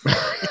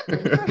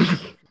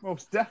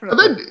 Most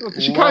definitely. And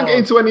then she can't get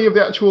into any of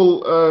the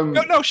actual.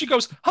 No, she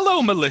goes,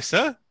 "Hello,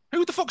 Melissa.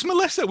 Who the fuck's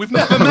Melissa? We've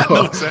never met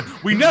Melissa.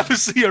 We never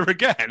see her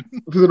again."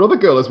 There's another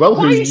girl as well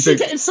Why who is she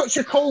getting such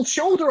a cold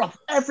shoulder off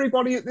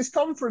everybody at this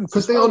conference?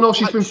 because they all know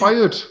she's been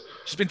fired.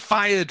 She's been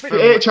fired. The From...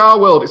 HR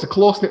world, it's a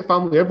close knit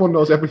family. Everyone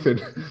knows everything.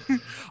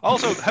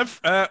 Also,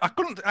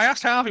 I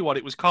asked Harvey what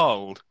it was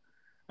called,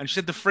 and she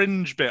said the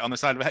fringe bit on the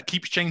side of her head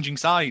keeps changing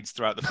sides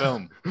throughout the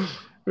film.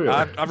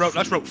 Yeah. I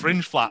wrote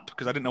fringe flap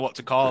because I didn't know what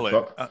to call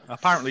it.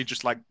 Apparently,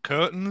 just like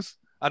curtains.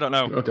 I don't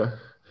know. Okay.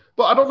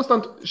 But I don't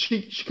understand.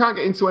 She can't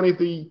get into any of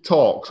the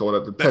talks or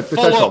the They're TED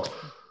full talks.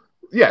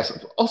 Yes.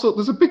 Also,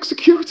 there's a big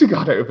security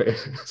guard out of it.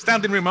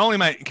 Standing room only,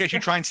 mate. In case you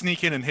try and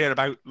sneak in and hear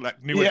about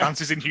like new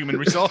advances in human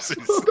resources.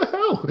 What the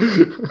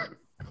hell?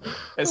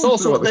 It's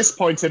also at this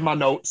point in my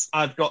notes,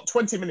 I've got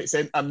 20 minutes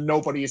in and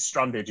nobody is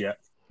stranded yet.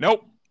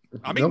 Nope.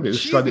 I mean, Nobody was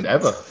stranded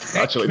ever.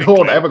 Actually, no technically-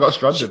 one ever got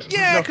stranded.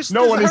 Yeah, because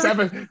No one is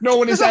ever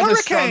there's a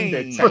hurricane.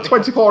 stranded. For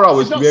 24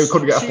 hours, She's we not-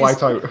 couldn't get a she's-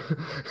 flight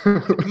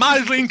out.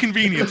 mildly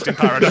inconvenienced in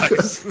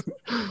paradise.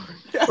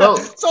 Yeah, Well,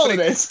 that's all it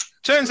is.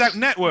 Turns out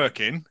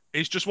networking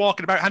is just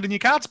walking about handing your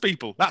card to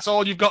people. That's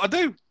all you've got to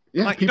do.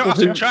 Yeah, Like you don't people have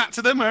to who chat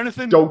to them or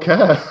anything. don't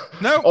care.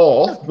 No.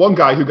 Or one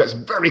guy who gets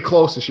very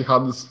close as she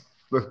hands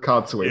the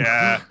card to him.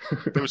 Yeah,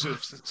 there was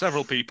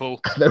several people.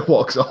 And then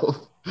walks off.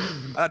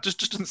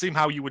 Just doesn't seem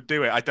how you would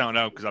do it. I don't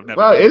know because I've never.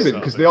 Well, it done isn't sort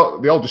of because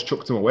thing. they all just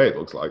chucked him away. It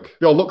looks like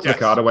they all looked at Yes. the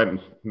card and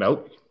went,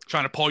 "Nope."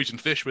 Trying to poison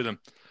fish with them.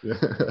 Yeah.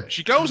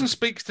 She goes and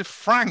speaks to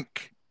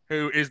Frank,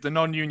 who is the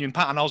non-union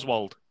Patton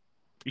Oswald.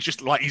 He's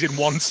just like he's in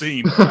one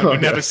scene. And we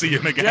never see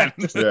him again.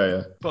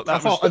 yeah. But I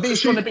that thought, was are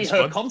these going to be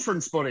her fun.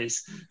 conference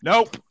buddies?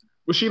 Nope.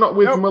 Was she not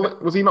with?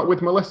 Nope. Was he not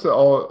with Melissa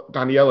or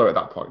Daniela at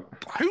that point?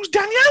 Who's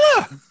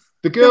Daniela?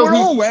 The They girl were who,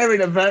 all wearing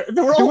they were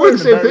They all were wearing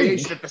the a same thing.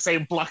 variation of the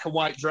same black and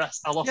white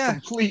dress. I lost Yeah.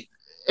 complete.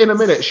 in a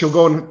minute, she'll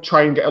go and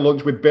try and get a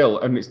lunch with Bill,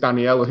 and it's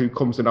Daniela who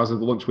comes and has a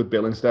lunch with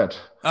Bill instead.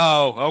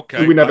 Oh,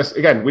 okay. We never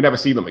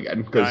see them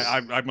again because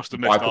I must have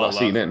missed why put all that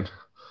scene that. in?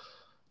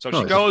 So No,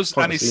 she it's a goes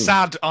fun and is scene.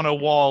 sad on a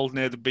wall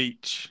near the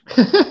beach.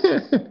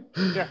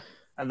 Yeah.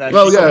 And then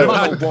Well, she's yeah. a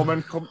mad old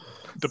woman.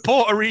 The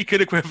Puerto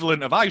Rican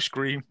equivalent of ice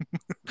cream,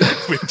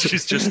 which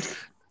is just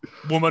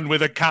woman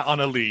with a cat on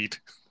a lead.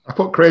 I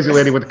put crazy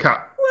lady with a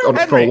cat on for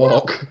Henry. a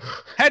walk.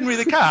 Henry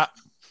the cat.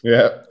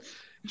 Yeah,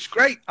 It's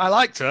great. I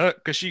liked her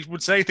because she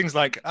would say things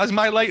like, as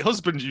my late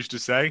husband used to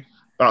say,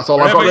 that's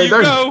all I've got wherever you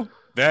written down. go,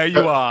 there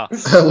you are.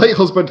 Her late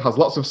husband has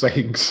lots of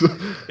sayings.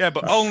 Yeah,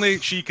 but only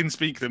she can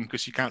speak them because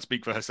she can't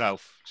speak for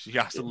herself. She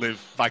has to live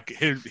like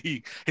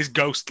his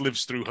ghost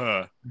lives through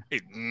her.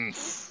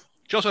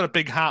 She also had a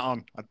big hat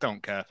on. I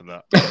don't care for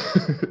that.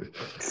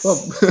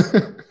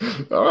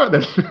 Well, all right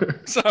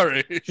then.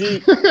 Sorry.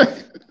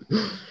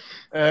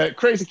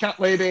 Crazy cat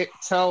lady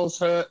tells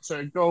her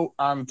to go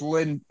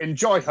and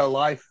enjoy her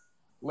life,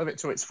 live it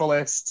to its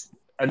fullest,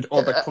 and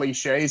other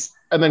cliches.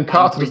 And then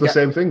Carter we does the get-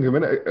 same thing a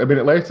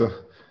minute later.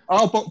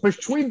 Oh, but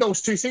between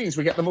those two scenes,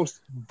 we get the most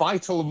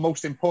vital and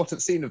most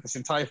important scene of this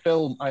entire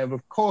film. I am,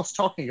 of course,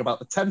 talking about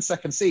the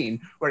 10-second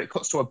scene where it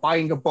cuts to her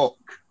buying a book.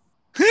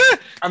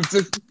 And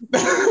Did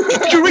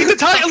you read the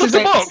title of the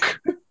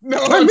book? No,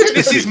 I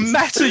This didn't. is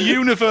Meta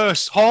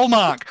Universe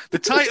Hallmark. The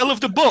title of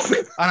the book,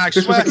 and I This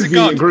was swear a to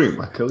convenient God,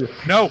 groom. I kill you.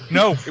 no,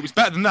 it was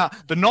better than that.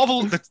 The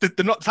novel, the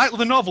title of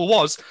the novel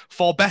was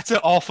For Better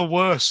or For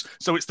Worse.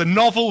 So it's the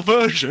novel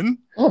version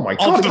Oh my of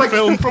god! the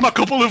film from a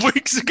couple of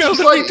weeks ago It's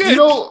that we like did.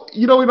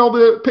 you know in all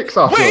the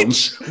Pixar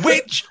films.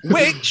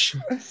 Which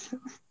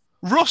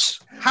Russ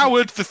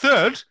Howard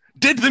III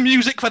did the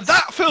music for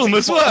that film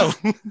as well.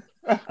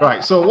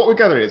 Right, so what we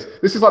gather is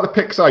this is like the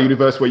Pixar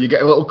universe where you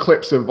get little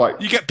clips of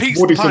like You get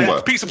Woody somewhere.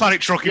 Pizza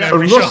Planet truck in And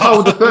every Russ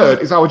shot. Howard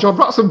III is our John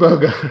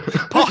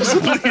Ratzenberger.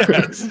 Possibly,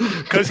 yes.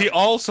 Because he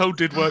also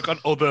did work on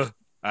a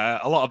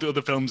lot of the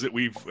other films that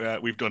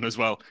we've done as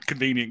well.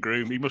 Convenient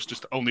Groom. He must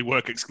just only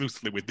work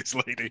exclusively with this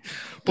lady.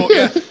 But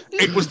yeah,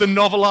 it was the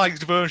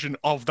novelized version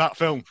of that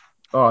film.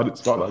 Oh, I didn't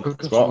spot that.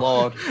 Good spot.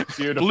 Lord,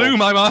 beautiful. Blew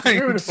my mind.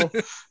 Beautiful.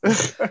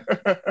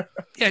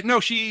 Yeah, no,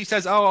 she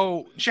says,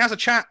 she has a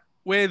chat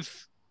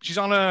with. She's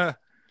on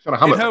She's on a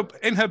hammock,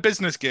 in her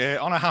business gear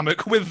on a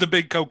hammock with the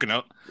big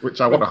coconut. which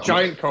I want to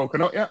Giant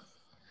coconut, yeah.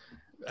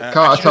 And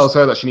Carter she tells just-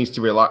 her that she needs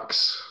to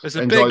relax. There's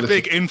a enjoy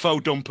big info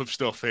dump of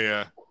stuff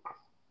here.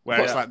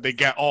 where it's like they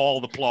get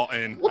all the plot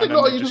in Would and it then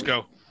not they even- just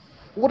go.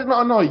 Would it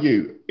not annoy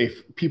you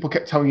if people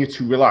kept telling you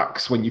to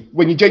relax when you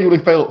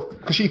genuinely felt,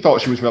 because she thought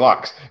she was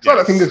relaxed? It's like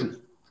that thing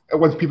that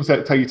when people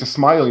tell you to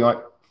smile, you're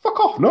like, fuck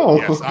off, no,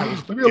 Yes,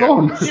 leave me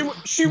alone.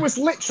 She was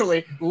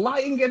literally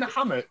lying in a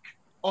hammock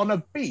on a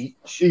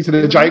beach. Eating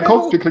a giant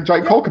drinking a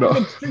giant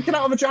coconut. Drinking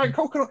out of a giant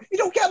coconut. You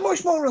don't get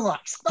much more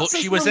relaxed. But That's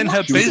she as was in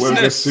her relaxed. She was wearing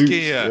her business suits,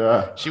 gear.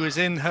 yeah. She was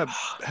in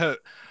her.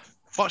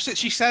 What's it?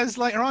 She says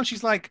later on.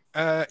 She's like,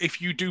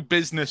 "If you do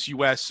business, you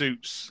wear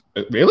suits."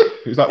 Really?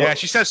 Is that Yeah, what?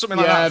 she says something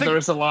like that. I Yeah, think there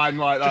is a line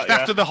like that. just Yeah.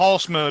 after the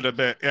horse murder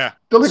bit. Yeah.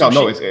 Don't think So I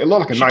noticed. It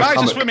looked like a She nice buys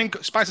hammock.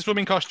 a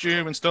swimming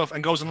costume and stuff,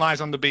 and goes and lies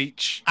on the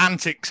beach.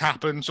 Antics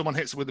happen. Someone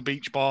hits her with a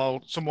beach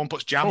ball. Someone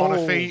puts jam on her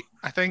Oh. feet.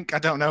 I think. I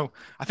don't know.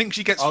 I think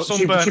she gets Oh, she-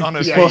 sunburnt she- on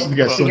her It's yeah, feet. supposed to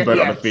get but- sunburnt on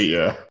yeah. her feet,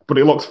 yeah. But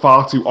it looks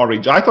far too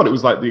orange. I thought it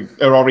was like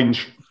her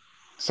orange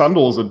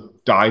sandals had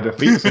dyed her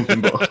feet or something,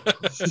 but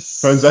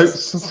turns out it's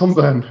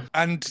sunburn.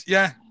 And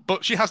yeah,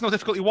 but she has no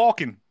difficulty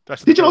walking.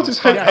 Did you notice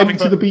how Yeah, empty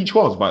but- the beach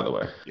was, by the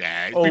way?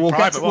 Yeah, it's Oh, been we'll get,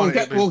 private, to, we'll, wasn't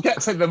get, it? we'll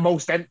get to the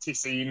most empty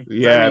scene.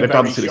 Yeah, very, the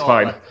very dancing is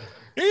shortly. fine.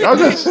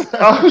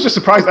 I was just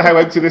surprised at how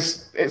empty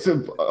this. It's a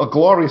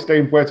glorious day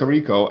in Puerto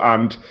Rico,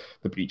 and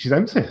the beach is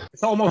empty.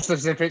 It's almost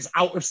as if it's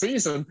out of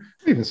season.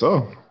 Even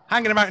so,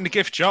 Hanging about in the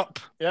gift shop.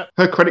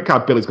 her credit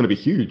card bill is going to be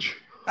huge.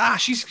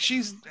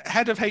 She's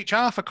head of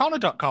HR for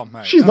Connor.com,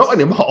 mate. She's not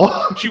anymore.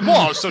 She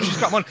was, so she's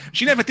got money.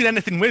 She never did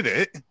anything with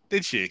it,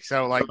 did she?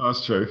 So, like,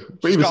 That's true.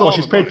 But She's even got so, all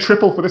she's the paid money.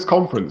 triple for this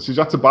conference. She's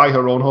had to buy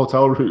her own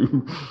hotel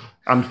room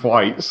and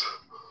flights.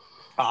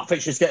 I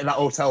think she's getting that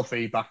hotel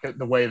fee back at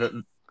the way that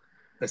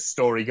the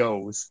story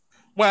goes.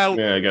 well,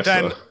 Yeah, I guess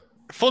then so.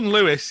 Fun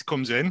Louis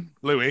comes in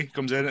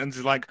and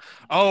is like,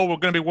 oh, we're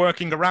going to be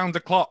working around the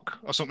clock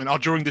or something, or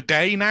during the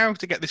day now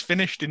to get this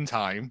finished in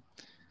time.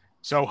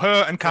 So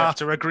her and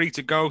Carter agree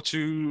to go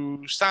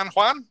to San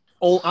Juan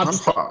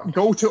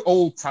Go to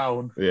Old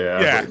Town.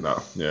 Yeah, Yeah. I think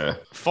that. Yeah.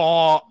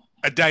 for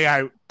a day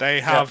out. They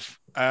have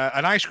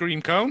an ice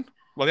cream cone.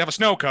 Well, they have a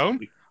snow cone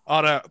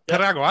or a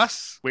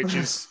paraguas, which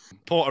is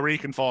Puerto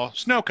Rican for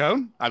snow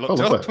cone. I looked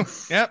Oh, up.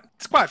 Yeah,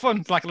 it's quite fun.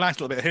 It's like a nice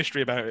little bit of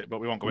history about it, but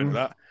we won't go into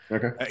that.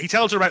 Okay. He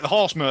tells her about the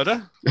horse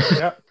murder.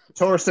 Yeah.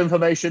 Tourist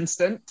information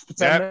stint for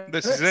 10 Yeah, minutes.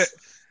 this is it.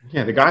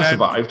 Yeah, the guy then-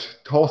 survived.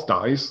 Horse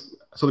dies,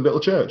 so they built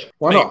a church.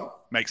 Why Mate, not?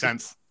 Makes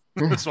sense.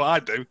 That's what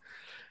I'd do.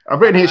 I've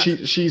written here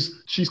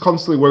she's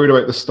constantly worried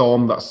about the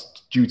storm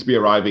that's due to be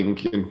arriving,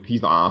 and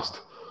he's not asked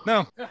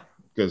No.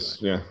 because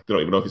they don't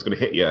even know if it's going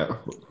to hit yet. I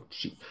Well,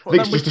 think then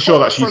it's we just to show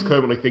that cut she's from-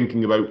 currently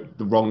thinking about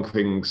the wrong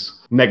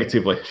things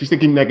negatively. She's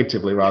thinking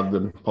negatively rather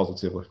than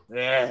positively.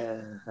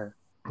 Yeah.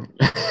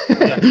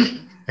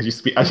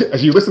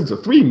 As you listen to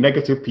three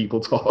negative people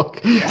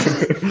talk. We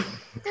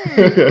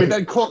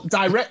then cut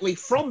directly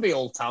from the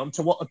Old Town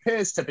to what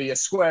appears to be a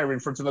square in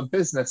front of a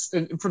business,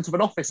 in front of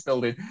an office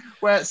building,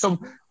 where some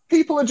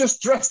people are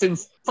just dressed in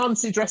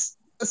fancy dress,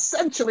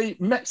 essentially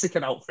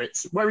Mexican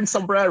outfits, wearing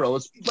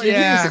sombreros, playing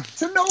Yeah. music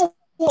to no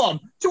one,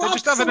 to They're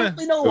just having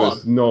absolutely no one.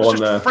 There's no It's one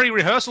just there. free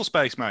rehearsal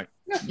space, mate.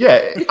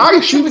 Yeah, I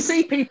You should.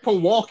 see people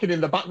walking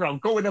in the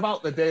background, going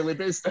about their daily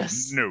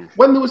business. No.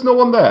 When there was no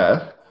one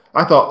there,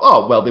 I thought,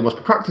 oh well, they must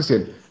be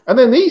practicing. And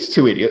then these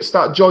two idiots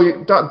start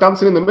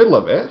dancing in the middle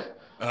of it.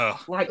 Ugh.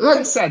 Like Like,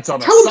 I said,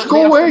 on a Tell them to Saturday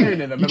go away.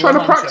 afternoon in the You're middle trying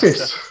to of Manchester.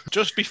 practice.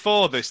 Just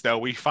before this, though,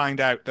 we find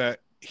out that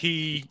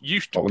he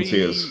used to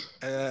Volunteers.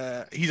 be.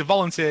 He's a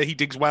volunteer. He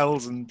digs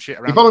wells and shit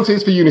He around.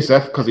 volunteers for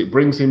UNICEF because it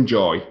brings him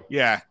joy.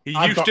 Yeah, he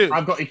I've used to.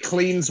 got he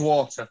cleans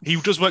water. He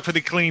does work for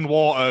the clean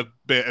water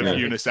bit of Yeah.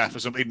 UNICEF or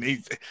something.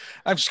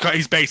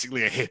 He's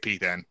basically a hippie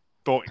then.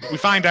 But we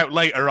find out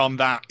later on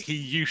that he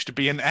used to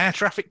be an air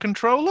traffic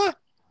controller.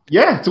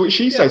 Yeah, to which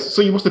she says,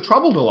 so you must have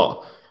travelled a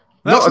lot.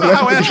 That's as an not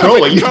how air air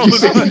traffic traffic controller,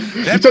 controllers are.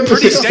 you They're tend to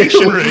pretty sit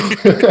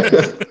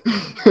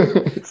still.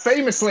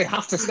 Famously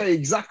have to stay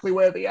exactly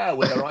where they are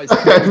with their eyes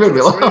It made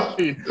me laugh.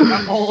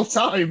 at all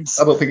times.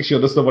 I don't think she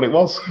understood what it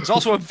was. There's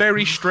also a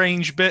very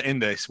strange bit in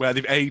this where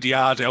they've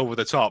ADR'd it over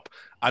the top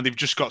and they've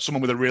just got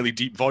someone with a really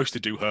deep voice to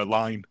do her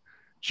line.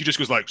 She just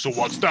goes like, so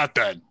what's that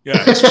then?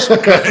 Yeah, it's just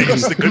great.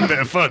 It's a good bit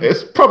of fun.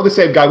 It's probably the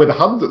same guy with the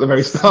hand at the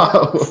very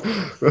start.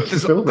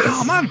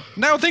 Oh man,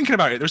 now thinking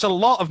about it, there's a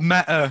lot of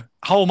meta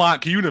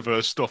Hallmark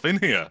universe stuff in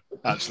here.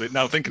 Actually,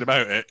 now thinking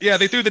about it, yeah,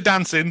 they do the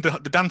dancing, the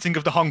dancing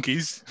of the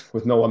honkies.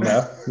 With no one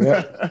there.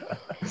 Yeah.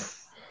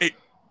 It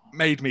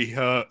made me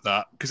hurt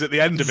that because at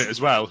the end of it as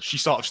well, she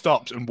sort of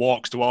stops and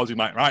walks towards him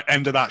like, right,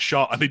 end of that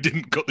shot, and they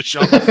didn't cut the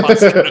shot off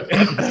fast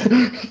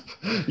enough.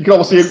 You can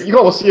almost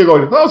see her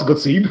going, that was a good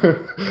scene.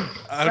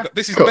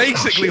 This is God,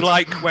 basically shit.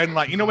 like when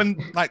like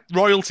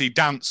royalty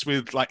dance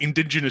with like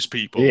indigenous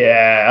people.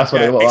 Yeah, that's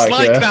what Yeah, it looked it's like.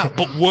 like yeah. that,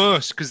 but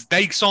worse because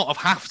they sort of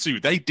have to.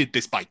 They did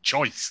this by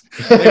choice.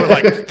 They were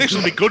like, "This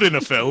will be good in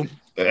a film."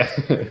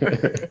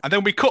 And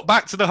then we cut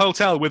back to the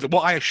hotel with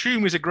what I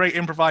assume is a great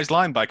improvised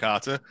line by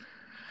Carter.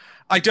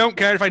 I don't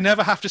care if I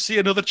never have to see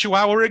another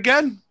Chihuahua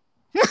again.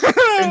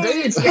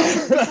 Indeed. Is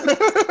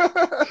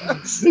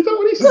that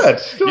what he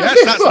said?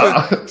 Yes,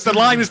 that's the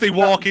line as they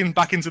walk in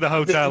back into the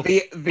hotel.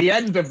 The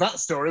end of that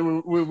story,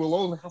 we will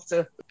only have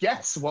to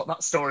guess what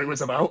that story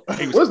was about.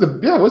 Where's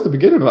the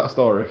beginning of that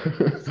story?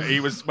 He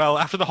was, well,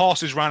 after the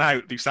horses ran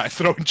out, they started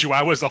throwing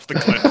chihuahuas off the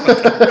cliff.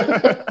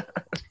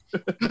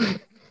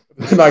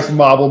 A nice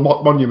marble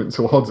monument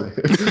towards it.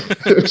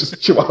 Just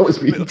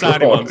chihuahuas being tiny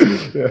thrown.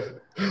 ones. Yeah.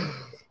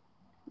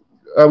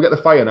 We get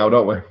the fire now,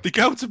 don't we? They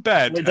go to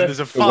bed and there's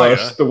a The fire.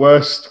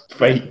 worst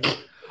fake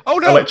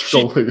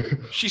electrical thing.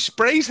 She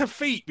sprays her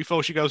feet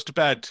before she goes to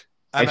bed.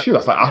 I'm sure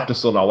that's like After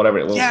Sun or whatever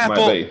it Yeah, might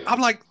but be. I'm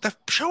like, they're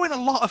showing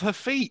a lot of her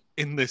feet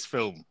in this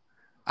film,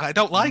 and I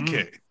don't like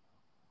it.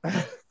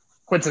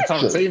 Quentin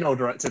Tarantino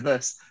directed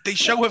this. They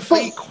show her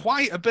feet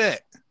quite a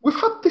bit. We've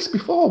had this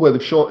before where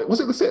they've shown. Was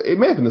it the same? It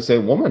may have been the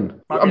same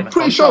woman. Might be in I'm a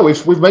pretty contract.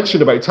 sure we've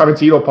mentioned about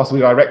Tarantino possibly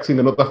directing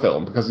another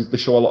film because they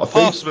show a lot of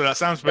feet. Possibly, that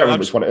sounds I don't very.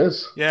 remember which one it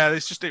is. Yeah,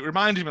 it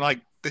reminded me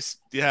like this.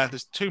 Yeah,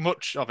 there's too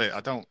much of it.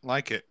 I don't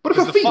like it. But if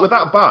her feet were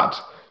that bad,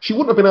 she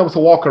wouldn't have been able to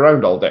walk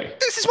around all day.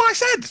 This is what I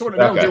said. Sort of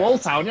Okay. do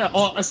Old Town, yeah,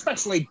 or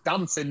especially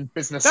dancing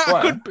Business That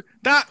Square.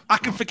 I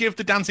can forgive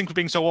the dancing for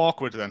being so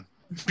awkward then,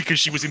 because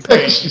she was in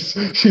pain.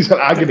 she's in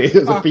agony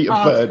as her feet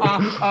have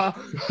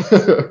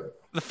burned.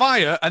 The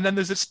fire, and then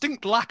there's a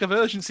distinct lack of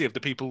urgency of the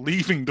people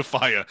leaving the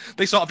fire.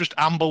 They sort of just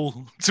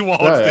amble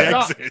towards the Yeah.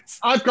 exits.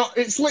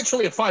 It's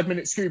literally a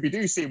 5-minute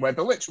Scooby-Doo scene where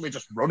they're literally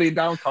just running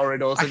down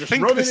corridors. I They're just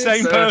think running the in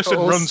same person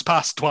circles. runs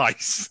past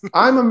twice.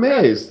 I'm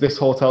amazed this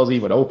hotel's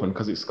even open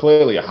because it's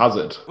clearly a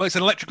hazard. Well, it's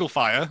an electrical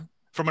fire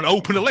from an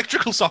open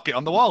electrical socket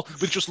on the wall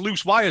with just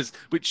loose wires,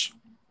 which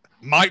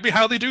might be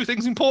how they do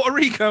things in Puerto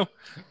Rico,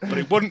 but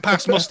it wouldn't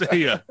pass muster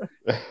here.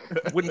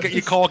 Wouldn't get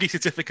your corgi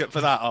certificate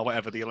for that or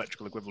whatever the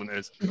electrical equivalent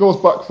is. She goes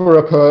back for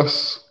her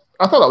purse.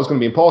 I thought that was going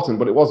to be important,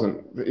 but it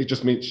wasn't. It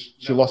just means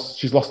she's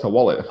lost her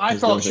wallet. I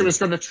thought she was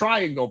going to try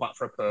and go back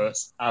for a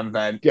purse and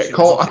then Get she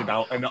caught. was opted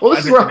out. And Well,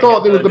 this is where I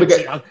thought they were going to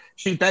get.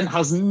 She then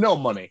has no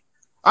money.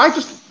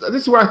 This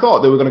is where I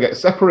thought they were going to get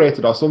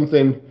separated or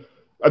something.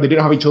 And they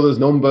didn't have each other's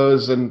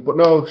numbers, but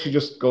no, she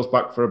just goes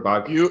back for a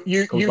bag. You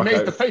Comes back made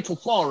out. the fatal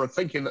flaw of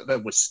thinking that there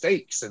were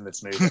stakes in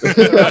this movie.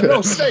 There are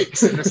no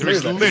stakes in this There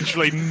is movie.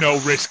 literally no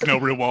risk, no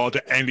reward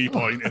at any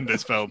point in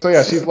this film. So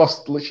yeah, she's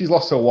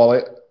lost her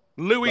wallet.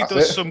 Louis That's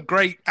does it. some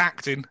great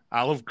acting.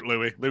 I love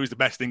Louis. Louis is the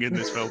best thing in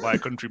this film by a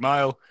country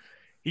mile.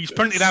 He's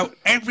printed out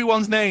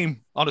everyone's name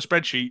on a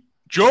spreadsheet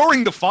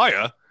during the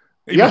fire.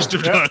 He Yeah. must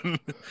have done.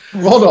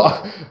 Well, no,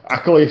 I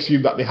can only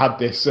assume that they had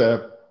this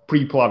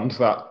pre-planned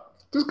that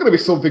there's going to be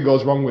something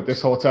goes wrong with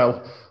this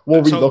hotel.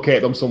 We'll So-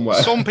 relocate them somewhere.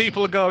 Some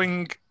people are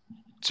going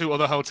to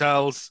other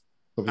hotels.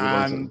 Some people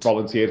went to and-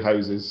 volunteered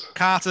houses.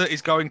 Carter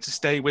is going to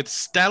stay with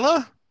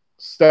Stella,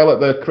 Stale at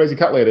the crazy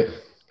cat lady.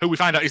 who we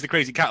find out is the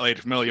crazy cat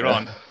lady from earlier Yeah.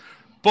 on.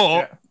 But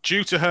Yeah.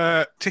 due to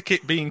her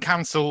ticket being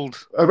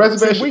cancelled, A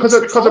reservation 2 weeks because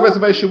a before?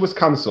 reservation was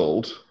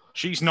cancelled.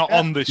 she's not Yeah.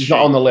 on this She's sheet.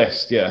 not on the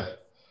list. Yeah.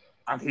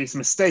 And he's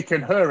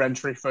mistaken her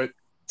entry for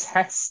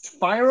test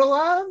fire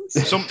alarms?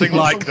 Something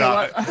like Something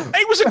that. like that.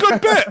 It was a good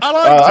bit. I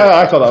liked it.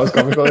 I thought that was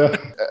comical.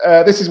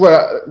 Yeah. This is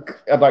where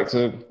I'd like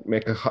to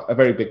make a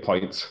very big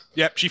point.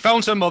 Yep, she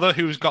phones her mother,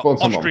 who's got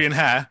Phones her mum. Austrian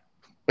hair.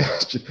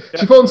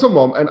 She phones her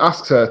mum and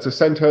asks her to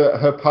send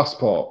her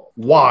passport.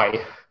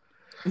 Why?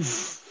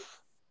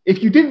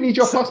 If you didn't need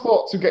your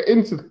passport to get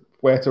into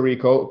Puerto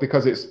Rico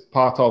because it's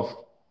part of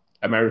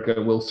America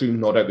and will soon,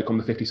 no doubt, become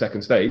the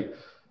 52nd state,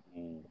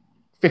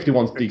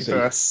 51's DC.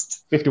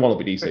 First. 51 will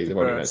be DC. They've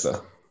already made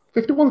that.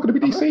 51's going to be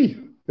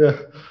DC. Yeah.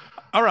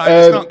 All right,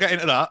 let's not get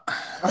into that.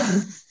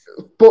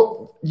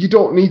 But you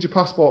don't need your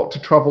passport to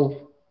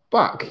travel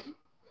back.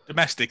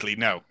 Domestically,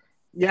 no.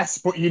 Yes,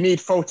 but you need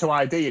photo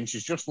ID, and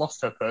she's just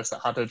lost her purse that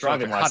had her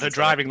driving license. Had her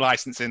driving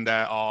license in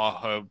there, or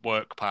her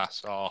work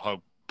pass, or her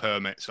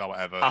permits, or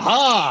whatever.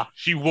 Aha!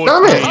 She would.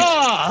 Damn it!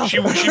 Ah! She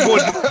would.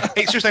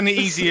 It's just an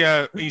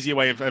easier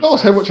way of.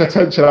 Knows how much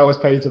attention I was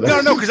paying to this.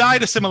 No, because I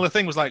had a similar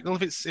thing. Was like,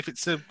 well, if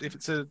it's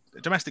a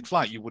domestic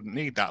flight, you wouldn't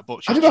need that.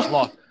 But I she's did just a-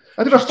 lost.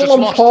 I did a She's just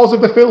full-on lost. pause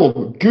of the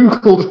film,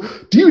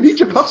 Googled, do you need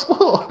your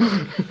passport?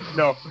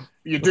 No,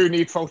 you do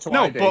need photo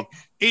No, ID. but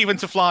even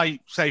to fly,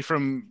 say,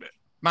 from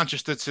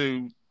Manchester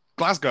to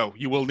Glasgow,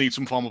 you will need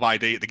some form of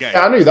ID at the gate.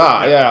 Yeah, I knew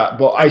that, yeah,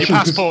 but I And your should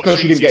passport's because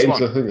she the didn't get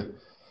easiest into the thing.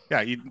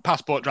 Yeah, your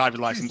passport,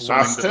 driving license.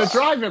 Lost something her that-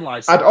 driving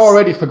license. I'd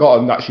already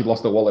forgotten that she'd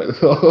lost her wallet.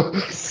 So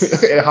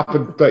it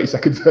happened 30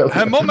 seconds earlier.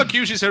 Her mum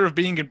accuses her of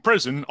being in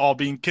prison or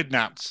being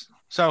kidnapped.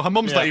 So her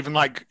mum's not even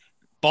like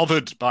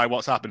bothered by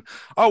what's happened.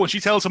 Oh, and she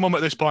tells her mum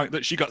at this point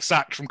that she got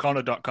sacked from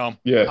Connor.com.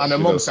 Yeah, And her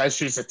she mum does. says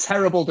she's a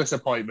terrible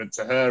disappointment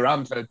to her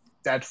and her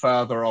dead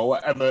father or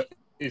whatever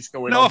is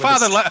going No, on. her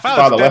father, with this.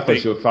 father's Father left when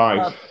deadbeat. she was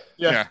 5.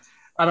 Yeah. Yeah.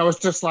 And I was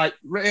just like,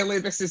 really,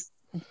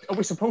 are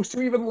we supposed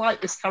to even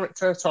like this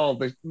character at all?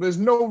 There's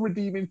no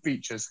redeeming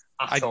features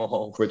at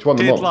all. Which one?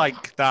 The Did mum?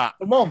 like that.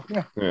 The mum,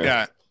 yeah.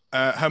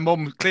 Yeah. Her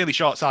mum clearly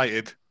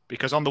short-sighted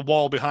because on the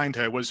wall behind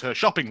her was her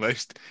shopping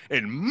list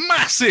in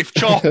massive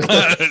chalk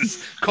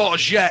letters.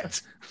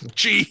 Courgette,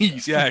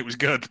 Jeez, yeah, it was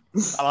good.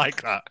 I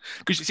like that.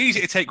 Because it's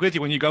easy to take with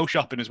you when you go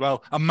shopping as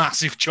well. A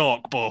massive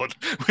chalkboard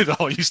with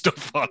all your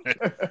stuff on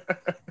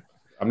it.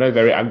 I'm now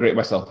very angry at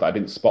myself that I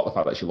didn't spot the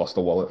fact that she lost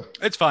her wallet.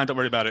 It's fine, don't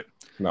worry about it.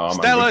 No, I'm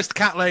Stella angry. is the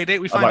cat lady.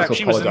 We I'd find like out to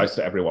she was apologise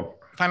to everyone.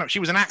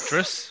 an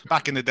actress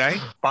back in the day.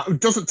 But it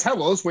doesn't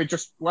tell us. We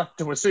just left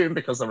to assume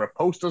because there are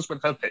posters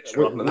with her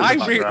picture on them. in the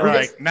background.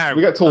 Right now,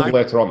 We get told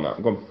later on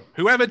that. Go on.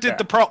 whoever did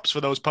the props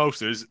for those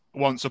posters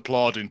wants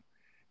applauding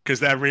because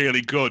they're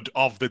really good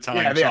of the time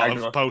Yeah, they are sort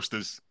of good.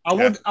 posters. I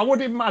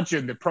would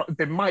imagine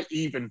they might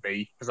even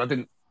be, because I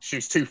didn't.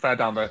 She's too far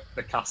down the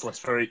cast list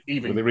for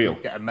even Were they real?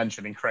 get a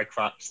mention in Craig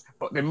Facts,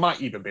 but they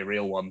might even be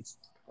real ones.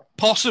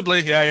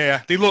 Possibly,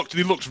 yeah. They looked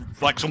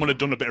like someone had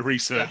done a bit of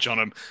research on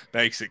them,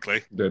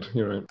 basically. Did,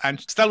 you're right. And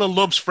Stella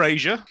loves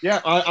Frasier.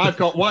 Yeah, I've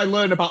got what I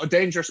learned about a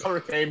dangerous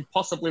hurricane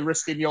possibly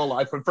risking your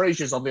life when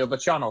Frasier's on the other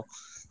channel.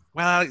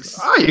 Well, it's...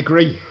 I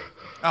agree.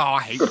 Oh,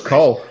 I hate Good Frasier.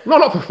 call. No,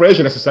 not for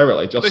Frasier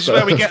necessarily. Just This is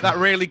where we get that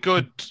really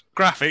good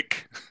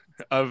graphic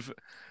of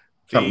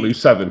Channel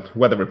News 7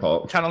 weather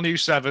report. Channel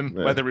News 7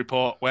 Yeah. weather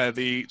report, where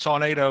the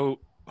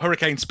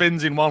hurricane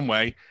spins in one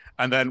way,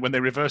 and then when they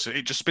reverse it,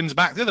 it just spins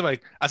back the other way,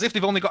 as if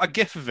they've only got a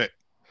GIF of it.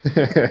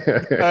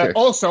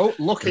 Also,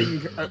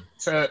 looking at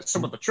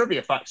some of the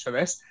trivia facts for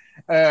this,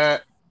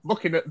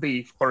 looking at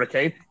the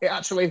hurricane, it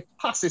actually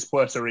passes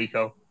Puerto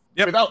Rico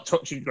without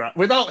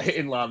without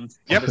hitting land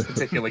on this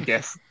particular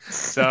GIF.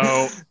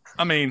 So,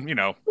 I mean, you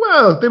know.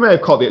 Well, they may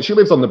have caught it. She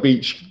lives on the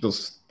beach,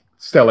 does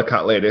Stella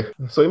Cat Lady.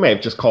 So he may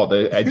have just caught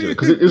the edge of it,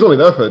 because it was only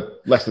there for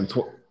less than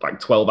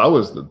 12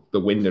 hours, the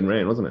wind and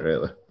rain, wasn't it,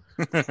 really?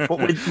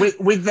 But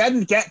we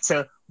then get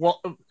to what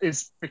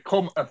is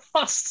become a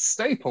fast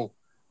staple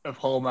of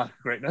Hallmark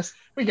greatness.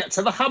 We get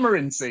to the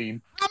hammering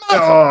scene.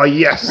 Oh,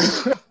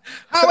 yes.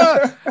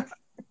 Hammer!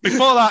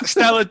 Before that,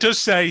 Stella does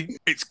say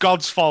it's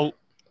God's fault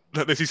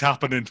that this is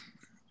happening.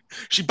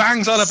 She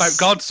bangs on about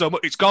God so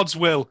much. It's God's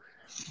will.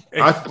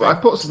 I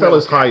put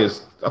Stella's high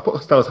as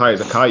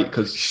a kite,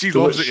 because She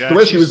loves it, yeah. the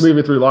way she was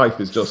moving through life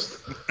is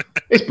just,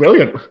 it's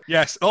brilliant.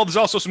 Yes. Oh, there's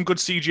also some good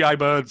CGI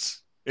birds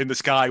in the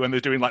sky when they're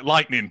doing like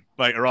lightning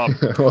later on.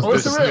 Oh,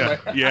 is there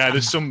really? Yeah,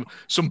 there's some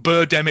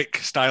Birdemic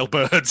style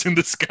birds in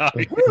the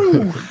sky.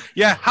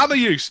 Yeah, hammer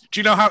use. Do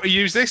you know how to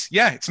use this?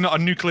 Yeah, it's not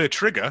a nuclear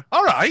trigger.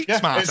 All right, Yeah,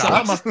 smart it's a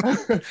ass.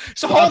 hammer.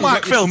 It's a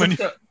Hallmark film, and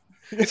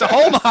it's a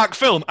Hallmark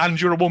film, and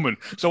you're a woman.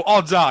 So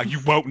odds are you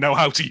won't know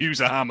how to use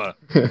a hammer.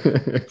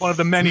 One of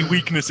the many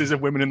weaknesses of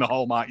women in the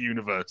Hallmark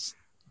universe.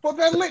 But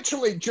they're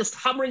literally just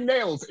hammering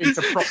nails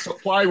into propped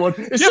up plywood.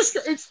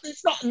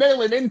 It's not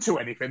nailing into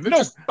anything. They're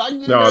just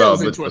banging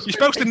nails into it. You're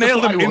supposed to nail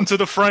them into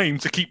the frame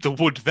to keep the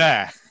wood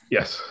there.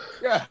 Yes.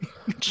 Yeah.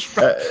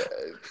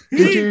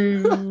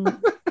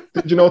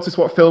 Did you notice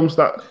what films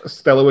that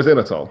Stella was in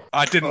at all?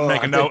 I didn't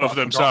make a note of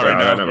them. Sorry,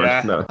 no.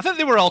 No. I think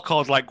they were all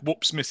called like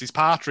Whoops, Mrs.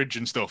 Partridge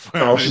and stuff.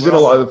 Oh, she's in a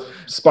lot of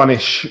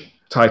Spanish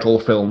title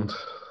filmed.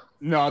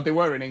 No, they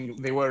were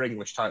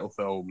English title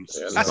films.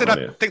 Yeah, I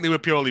think they were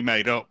purely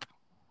made up.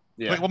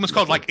 Yeah. One was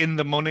called like In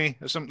the Money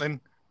or something,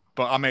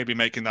 but I may be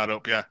making that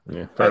up. Yeah.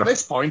 Yeah, At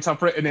this point, I've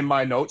written in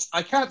my notes,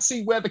 I can't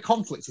see where the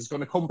conflict is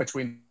going to come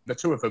between the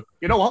two of them.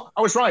 You know what?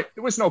 I was right.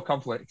 There was no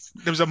conflict.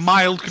 There was a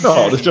mild confusion.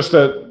 No, there's just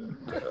a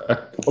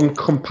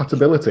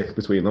incompatibility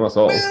between them. That's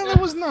all. Well,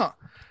 there was not.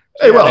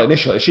 Well,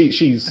 initially,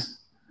 she's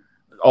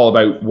all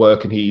about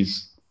work and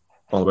he's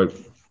all about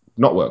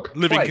not work.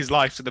 Living Right. his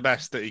life to the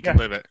best that he can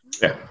live it.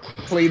 Yeah.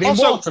 Cleaning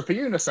Also- water for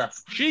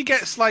UNICEF. She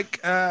gets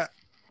like a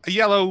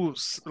yellow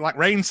like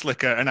rain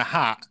slicker and a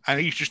hat, and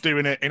he's just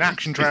doing it in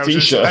action trousers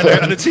t-shirt.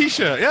 and a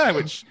t-shirt. Yeah,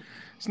 which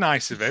is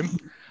nice of him.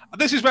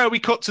 This is where we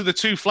cut to the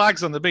two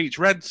flags on the beach: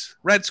 red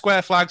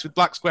square flags with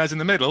black squares in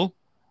the middle.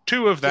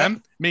 Two of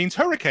them means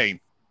hurricane.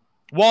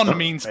 One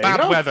means there you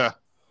bad go. weather.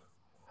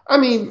 I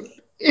mean,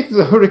 if there's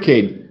a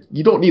hurricane,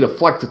 you don't need a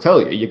flag to tell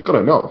you. You've got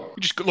to know.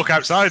 You just look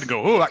outside and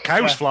go, "Oh, that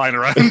cow's flying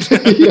around."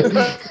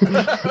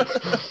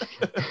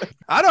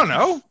 I don't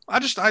know.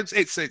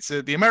 It's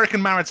the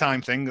American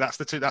maritime thing. That's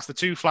the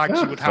two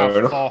flags you would have fair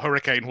enough. for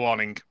hurricane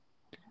warning.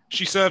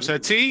 She serves her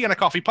tea in a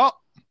coffee pot,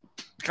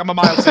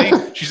 chamomile tea.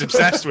 She's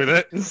obsessed with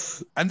it.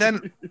 And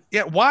then,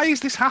 why is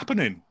this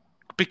happening?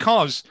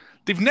 Because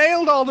they've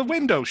nailed all the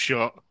windows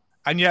shut,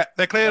 and yet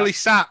they're clearly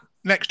sat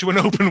next to an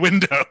open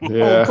window.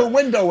 Yeah. Oh, a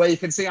window where you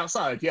can see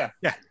outside. Yeah.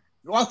 Yeah.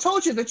 Well, I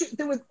told you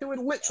they were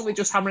literally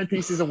just hammering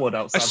pieces of wood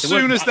outside. As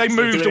soon as they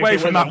moved away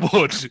from that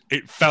wood,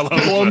 it fell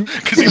over One.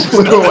 because it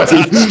was not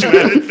attached to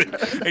anything.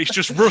 It's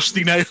just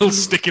rusty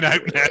nails sticking out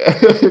now.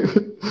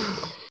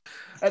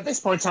 At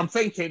this point, I'm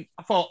thinking,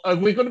 I thought, are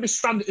we going to be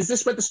stranded? Is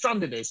this where the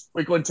stranded is?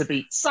 We're going to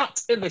be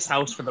sat in this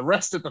house for the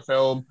rest of the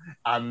film,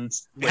 and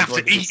We we're have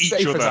going to to be eat each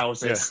safe as other.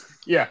 houses.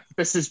 Yeah,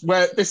 this is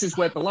where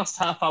the last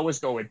half hour is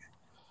going,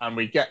 and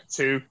we get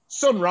to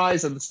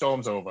sunrise and the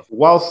storm's over.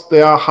 Whilst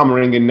they are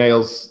hammering in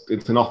nails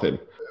into nothing,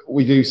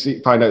 we do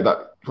find out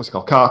that, what's it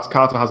called?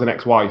 Carter has an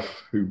ex-wife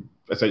who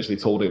essentially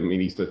told him he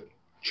needs to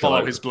chill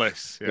Follow out. his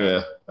bliss.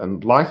 Yeah.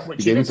 And life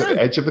Which he begins did at the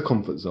do. edge of the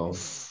comfort zone.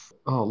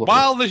 Oh, lovely.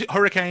 While the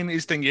hurricane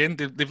is thinking,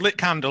 they've lit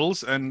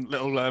candles and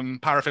little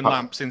paraffin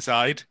lamps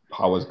inside.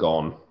 Power's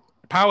gone.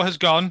 Power has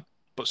gone,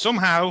 but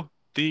somehow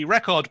the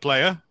record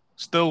player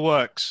still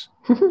works.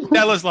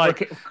 Stella's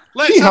like,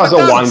 let's She have has a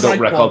a dance. wind-up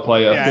record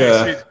player.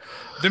 Yeah.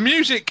 The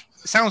music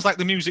sounds like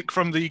the music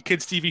from the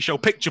kids' TV show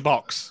Picture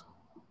Box.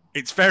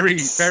 It's very,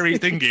 very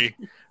thingy.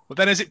 But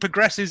then as it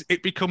progresses,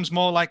 it becomes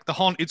more like the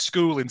haunted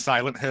school in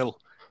Silent Hill.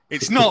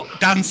 It's not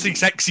dancey,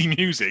 sexy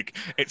music.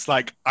 It's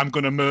like, I'm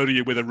going to murder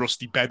you with a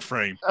rusty bed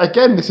frame.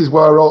 Again, this is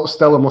where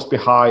Stella must be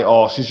high,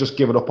 or she's just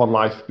given up on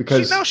life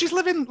because She's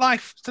living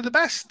life to the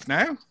best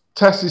now.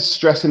 Tess is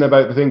stressing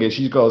about the thing.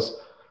 She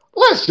goes,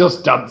 "Let's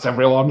just dance,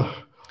 everyone."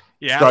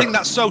 Yeah, I think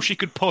that's so she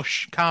could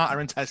push Carter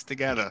and Tess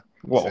together.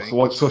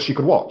 What? So she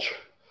could watch.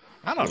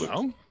 I don't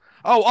know.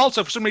 Oh,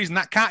 also, for some reason,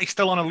 that cat is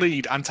still on a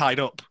lead and tied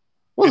up.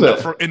 Was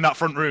it? In that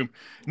front room,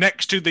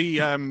 next to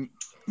the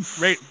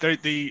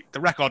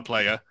record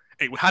player.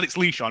 It had its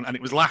leash on and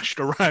it was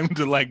lashed around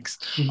the legs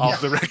of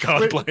the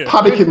record player.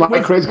 Panicking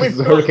like crazy because there's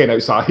a hurricane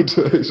outside.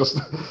 It's just...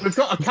 We've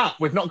got a cat.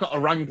 We've not got a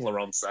wrangler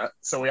on set,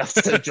 so we have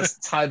to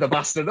just tie the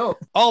bastard up.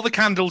 All the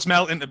candles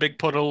melt into big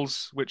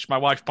puddles, which my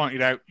wife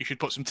pointed out. You should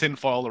put some tin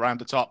foil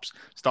around the tops.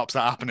 Stops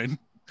that happening.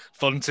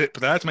 Fun tip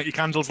there to make your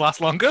candles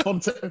last longer.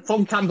 Fun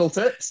candle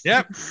tips.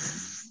 Yep.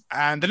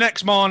 And the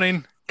next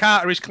morning,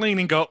 Carter is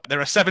cleaning up. There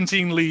are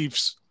 17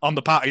 leaves on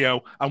the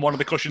patio, and one of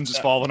the cushions has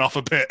fallen off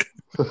a bit.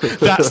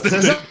 That's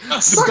the I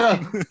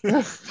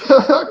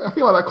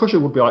feel like that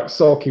cushion would be like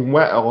soaking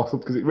wet or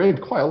something because it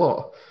rained quite a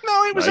lot.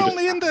 No, it was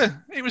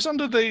it was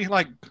under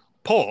the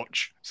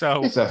porch.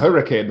 So it's a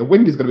hurricane. The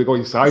wind is going to be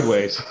going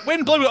sideways.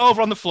 Wind blew it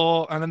over on the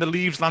floor, and then the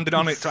leaves landed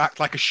on it to act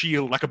like a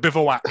shield, like a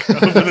bivouac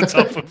over the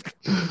top of.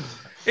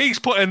 He's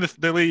putting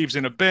the leaves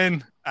in a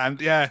bin,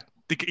 and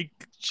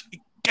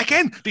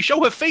again, they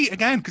show her feet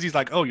again because he's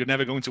like, "Oh, you're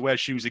never going to wear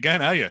shoes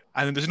again, are you?"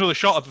 And then there's another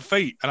shot of her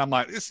feet, and I'm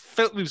like, "This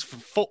filth for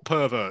foot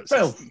perverts."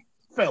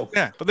 Phil.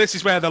 Yeah, but this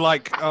is where they're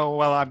like, "Oh,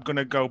 well, I'm going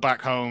to go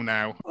back home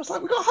now." I was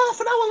like, "We've got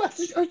half an hour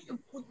left.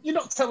 You're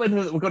not telling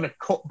her that we're going to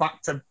cut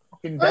back to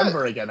fucking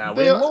Denver again, are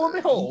we?" Lo and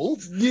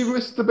behold, you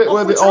missed the bit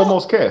where they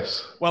almost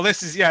kiss. Well,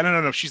 this is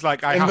no. She's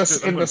like,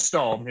 in the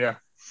storm, yeah.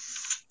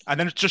 And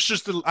then just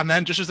as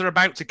they're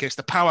about to kiss,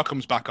 the power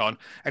comes back on,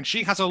 and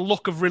she has a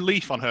look of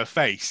relief on her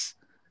face.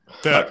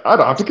 I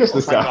don't have to kiss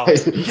this guy.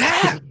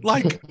 Yeah,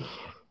 like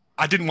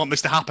I didn't want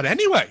this to happen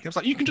anyway. I was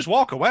like, you can just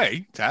walk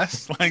away,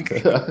 Tess. Like,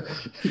 he's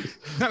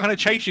not going to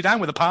chase you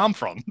down with a palm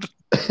frond.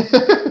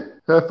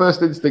 Her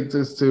first instinct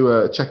is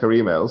to check her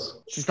emails.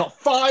 She's got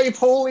 5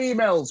 whole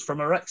emails from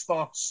her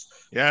ex-boss.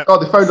 Yeah.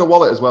 Oh, they found her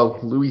wallet as well.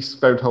 Louise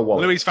found her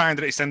wallet. Louise found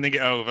it. He's sending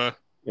it over.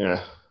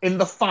 Yeah. In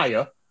the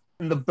fire.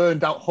 In the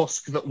burned out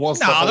husk that was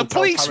the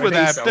police were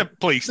there. The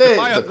police.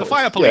 The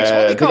fire police. What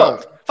are they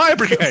called? Fire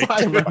brigade.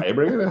 Fire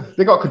brigade.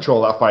 They got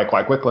control of that fire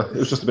quite quickly. It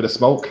was just a bit of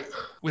smoke.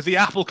 With the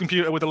Apple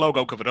computer with the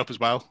logo covered up as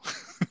well.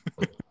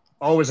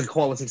 Always a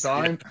quality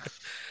sign. Yeah. Well,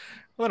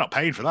 they're not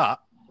paying for that.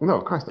 No,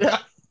 Christ. Yeah.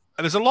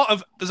 And there's a lot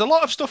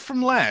of stuff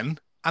from Len,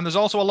 and there's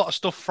also a lot of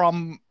stuff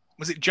from,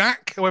 was it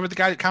Jack, whoever the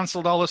guy that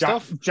cancelled all the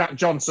stuff? Jack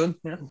Johnson.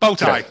 Yeah.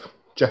 Bowtie.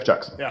 Jeff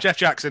Jackson. Yeah. Jeff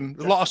Jackson.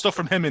 There's a lot of stuff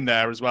from him in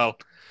there as well.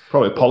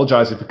 Probably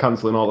apologising for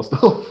cancelling all the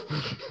stuff.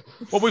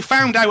 Well, we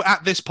found out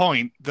at this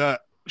point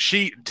that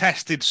she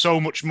tested so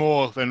much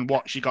more than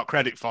what she got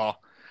credit for.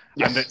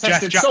 Yes. And that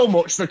Tested so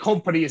much, the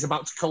company is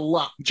about to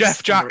collapse.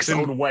 Jeff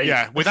Jackson,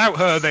 yeah, without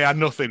her, they had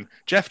nothing.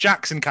 Jeff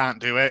Jackson can't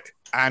do it.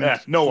 And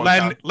no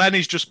one Len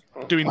is just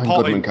doing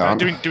putting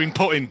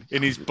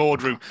in his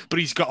boardroom, but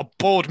he's got a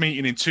board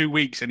meeting in 2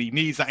 weeks, and he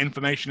needs that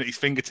information at his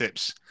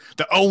fingertips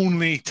that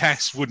only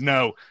Tess would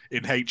know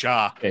in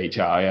HR.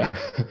 Yeah.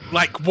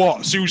 Like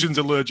what? Susan's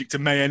allergic to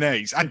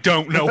mayonnaise. I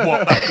don't know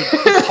what that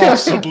could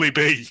possibly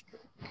be.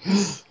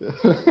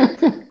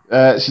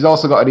 She's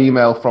also got an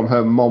email from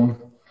her mum.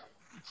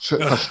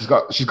 She's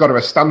got her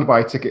a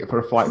standby ticket for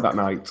a flight that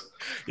night.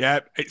 Yeah,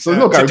 it's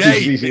no today.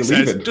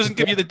 It doesn't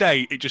give you the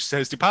date. It just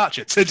says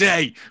departure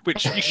today,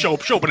 which you show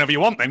up whenever you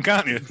want, then,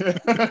 can't you?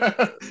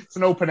 It's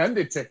an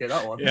open-ended ticket,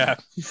 that one. Yeah,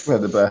 they're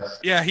the best.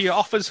 Yeah, he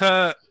offers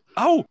her.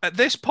 Oh, at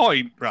this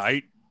point,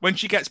 right when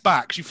she gets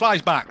back, she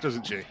flies back,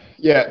 doesn't she?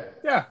 Yeah.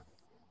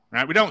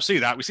 Right, we don't see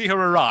that. We see her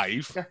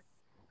arrive. Yeah.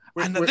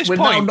 And at this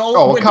point,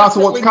 Carter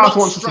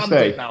wants her to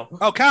stay. Now.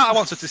 Oh, Carter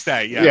wants her to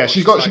stay. Yeah,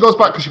 she goes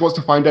back because she wants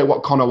to find out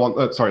what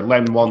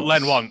Len wants.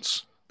 Len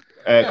wants.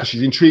 Because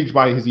she's intrigued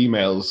by his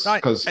emails.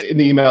 Because in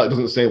the email it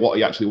doesn't say what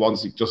he actually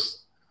wants. She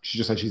just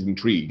says she's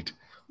intrigued.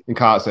 And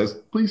Carter says,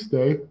 "Please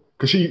stay,"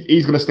 because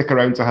he's going to stick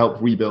around to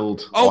help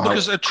rebuild. Oh,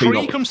 because a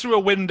tree comes through a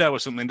window or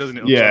something, doesn't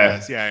it? Yeah.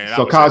 Yeah.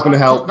 So Carter's going to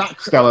help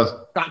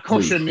Stella. That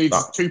cushion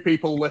needs 2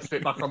 people lift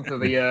it back onto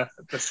the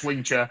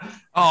swing chair.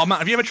 Oh man,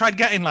 have you ever tried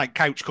getting like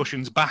couch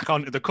cushions back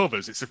onto the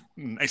covers? It's an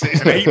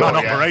 8-man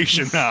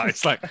operation now.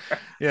 It's like,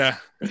 yeah.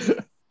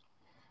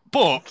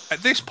 But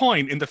at this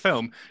point in the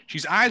film,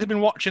 she's either been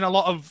watching a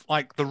lot of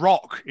like The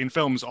Rock in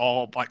films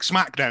or like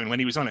SmackDown when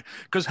he was on it,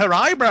 because her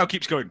eyebrow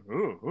keeps going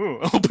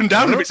up and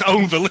down of its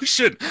own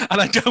volition, and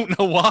I don't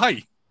know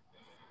why.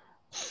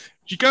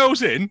 She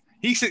goes in,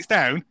 He sits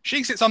down.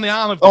 She sits on the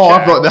arm of the Oh, chair,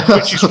 I've got that.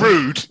 which is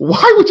rude.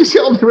 Why would you sit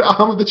on the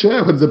arm of the chair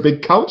when there's a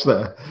big couch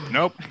there?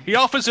 Nope. He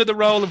offers her the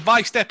role of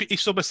vice deputy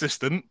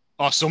sub-assistant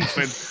or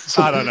something.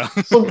 I don't know.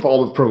 Some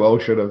form of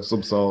promotion of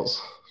some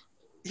sorts.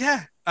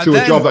 Yeah. To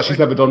a job that she's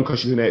never done because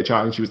she's in HR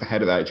and she was the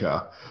head of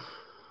HR.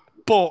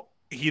 But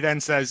he then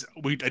says,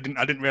 I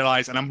didn't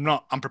realise, and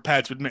I'm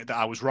prepared to admit that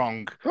I was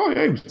wrong. Oh,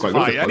 yeah, he was quite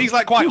good. And he's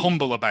like quite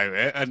humble about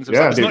it. And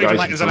Yeah, it's not even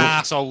like he's there's an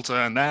humble. arsehole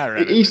turn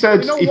there. He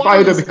said he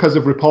fired her because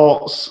of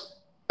reports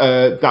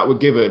that were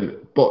given,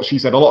 but she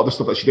said a lot of the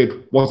stuff that she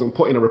did wasn't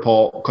put in a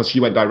report because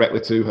she went directly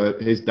to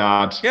his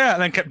dad. Yeah,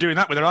 and then kept doing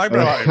that with her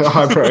eyebrow.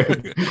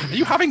 Are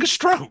you having a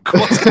stroke?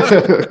 What's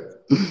going on?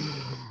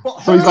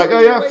 So he's like,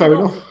 oh yeah, fair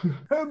enough.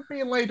 Her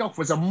being laid off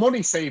was a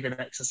money-saving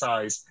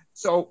exercise.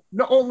 So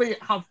not only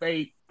have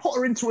they put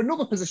her into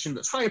another position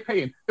that's higher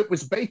paying, that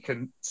was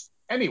vacant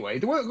anyway,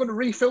 they weren't going to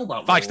refill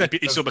that Vice role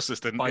deputy of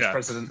sub-assistant. Vice Yeah.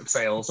 president of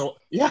sales. So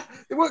yeah,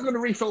 they weren't going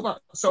to refill that.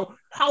 So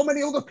how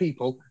many other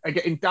people are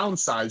getting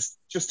downsized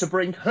just to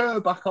bring her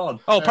back on?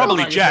 Oh,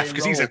 probably higher Jeff, paying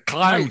because he's a role?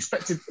 clown. I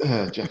expected.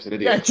 Jeff's an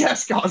Yeah, idiot.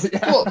 Jeff's got it.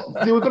 Yeah. Well,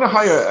 they were going to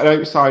hire an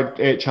outside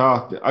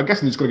HR. I'm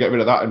guessing they're just going to get rid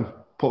of that and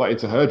put that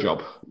into her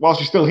job. While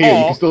she's still here,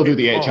 you can still do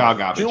the HR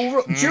garbage.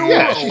 Dual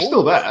Yeah, role? she's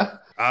still there.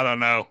 I don't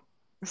know.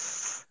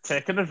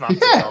 Taken advantage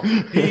Yeah.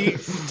 of. He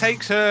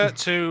takes her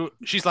to.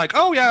 She's like,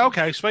 "Oh yeah,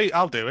 okay, sweet,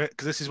 I'll do it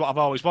because this is what I've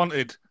always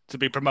wanted, to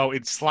be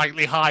promoted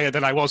slightly higher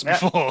than I was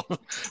before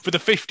for the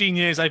 15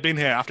 years I've been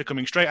here after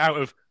coming straight out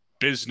of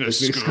business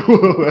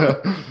school.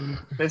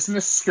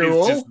 Business It's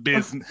school. just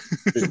business.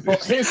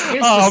 But here's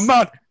Oh the,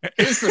 man,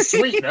 here's the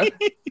sweetener.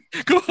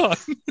 go on.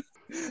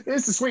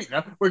 Here's the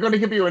sweetener. We're going to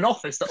give you an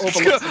office that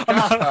overlooks the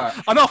car park.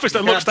 An office that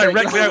You looks can't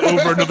take directly that. out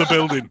over another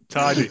building.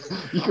 Tiny.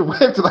 You can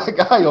wave to that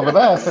guy over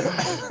there.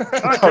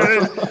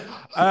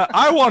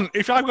 I want,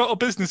 if I go to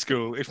business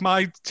school, if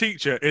my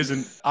teacher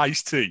isn't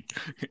iced tea,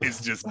 it's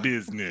just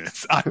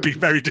business, I'd be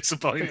very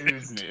disappointed.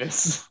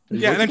 Business.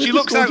 Yeah, and then she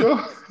looks out.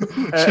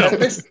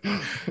 This,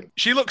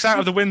 She looks out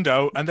of the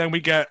window, and then we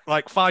get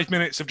like 5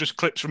 minutes of just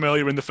clips from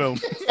earlier in the film.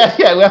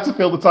 Yeah, we have to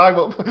fill the time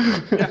up.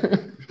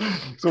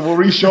 So we'll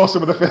re-show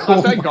some of the and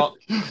film. then got,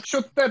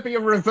 should there be a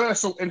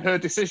reversal in her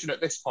decision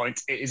at this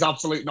point? It is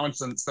absolute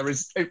nonsense. There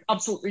is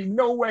absolutely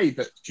no way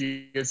that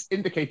she has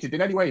indicated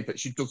in any way that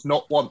she does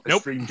not want this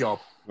Nope. dream job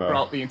No.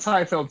 throughout the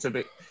entire film.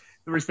 There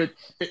has been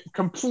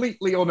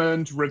completely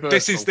unearned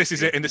reversal. This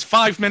is it. In this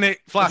 5 minute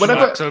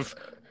flashbacks of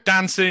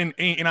dancing,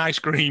 eating ice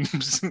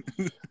creams,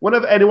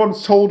 Whenever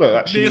anyone's told her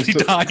that she nearly needs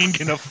to, dying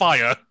in a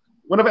fire.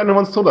 whenever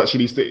anyone's told her that she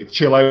needs to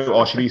chill out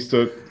or she needs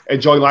to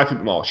enjoy life a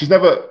bit more, she's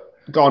never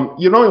gone,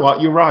 you know what,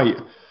 you're right.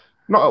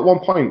 Not at one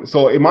point.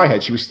 So in my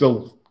head, she was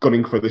still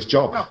gunning for this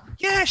job. No.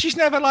 Yeah, she's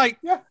never like.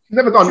 She's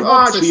never gone, She oh,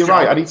 wants actually, this you're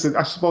right. job.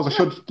 I suppose I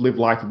should live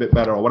life a bit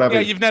better or whatever. Yeah,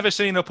 you've never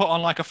seen her put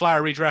on like a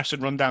flowery dress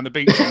and run down the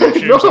beach with no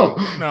shoes No.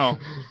 on. No.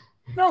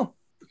 No,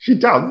 She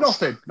danced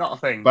nothing. Not a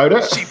thing. about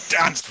it. She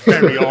danced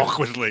very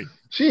awkwardly.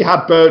 She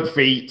had burnt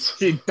feet.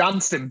 She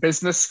danced in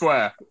Business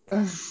Square.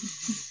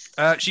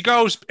 She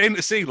goes in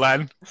to see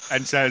Len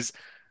and says,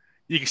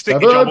 "You can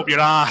stick your Seven. job up your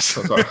ass."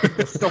 Oh,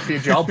 sorry. Stuff your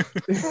job.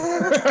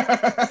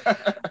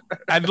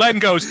 And Len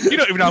goes, "You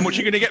don't even know how much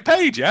you're going to get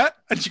paid yet."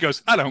 And she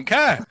goes, "I don't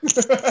care."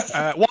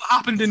 What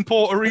happened in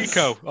Puerto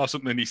Rico or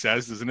something, he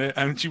says, doesn't it?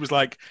 And she was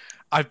like,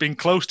 "I've been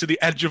close to the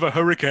edge of a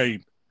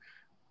hurricane."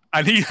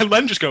 And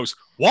Len just goes,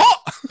 "What?"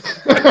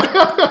 Is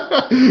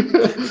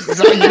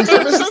that a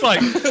euphemism? It's just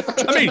like,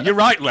 I mean, you're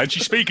right, Len.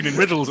 She's speaking in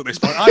riddles at this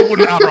point. I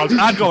wouldn't have her on.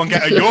 I'd go and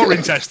get her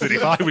urine tested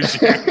if I was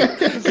you.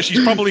 Because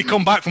she's probably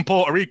come back from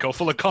Puerto Rico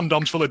full of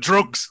condoms, full of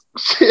drugs.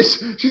 She's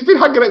been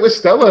hanging out with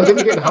Stella. They've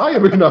been getting high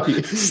every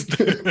night.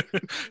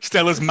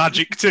 Stella's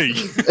magic tea.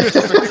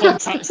 The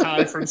contacts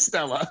high from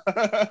Stella.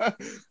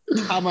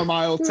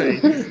 Chamomile tea.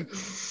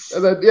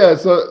 And then, yeah,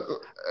 so...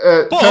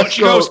 But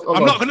she goes, Hold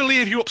 "I'm on. not going to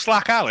leave you up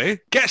Slack Alley."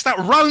 Gets that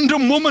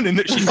random woman in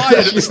that she fired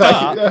at the She's like,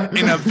 start yeah.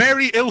 in a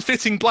very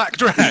ill-fitting black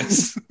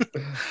dress,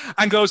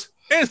 and goes,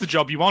 "Here's the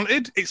job you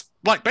wanted. It's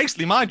like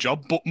basically my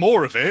job, but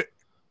more of it,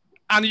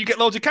 and you get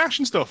loads of cash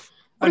and stuff."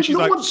 And But she's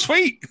no like, one-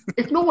 "Sweet."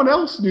 If no one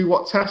else knew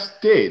what Tess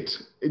did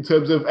in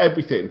terms of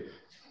everything,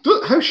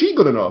 how's she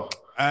going to know?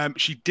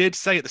 She did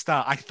say at the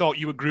start, "I thought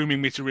you were grooming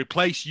me to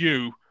replace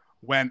you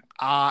when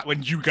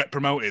you get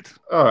promoted."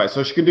 All right,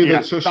 so she can do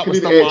Yeah, the, so she that can was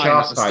do the the line HR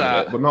at the side of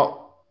start. it, but not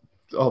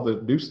all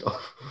the new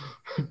stuff.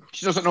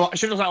 She doesn't know.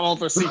 She doesn't have all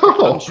the secret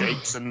No.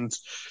 handshakes and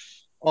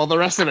all the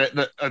rest of it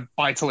that are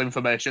vital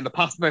information. The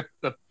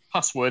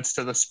passwords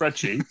to the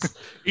spreadsheets.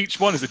 Each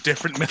one is a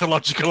different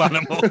mythological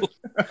animal.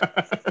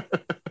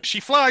 She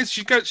flies.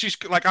 She's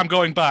like, "I'm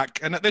going back."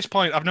 And at this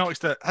point, I've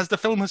noticed that as the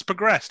film has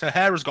progressed, her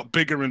hair has got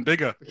bigger and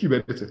bigger.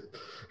 Humidity.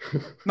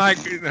 Like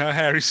her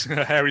hair is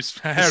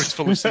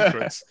full of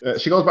secrets.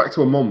 She goes back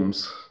to her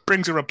mum's.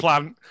 Brings her a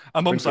plant.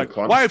 Her mum's Brings her a like,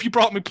 plant. "Why have you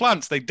brought me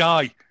plants? They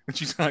die." And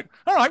she's like,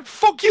 "All right,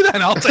 fuck you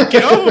then. I'll take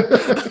it home."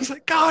 I was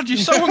like, "God, you're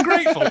so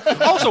ungrateful."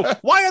 Also,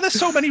 why are there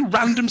so many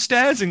random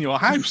stairs in your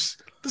house?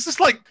 This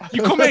is like,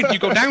 you come in, you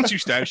go down 2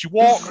 stairs, you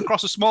walk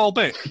across a small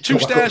bit, 2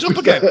 stairs up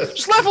again.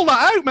 Just level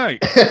that out, mate.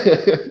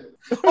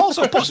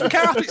 Also, put some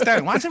carpets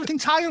down. Why is everything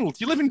tiled?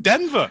 You live in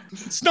Denver.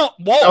 It's not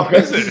warm, Okay.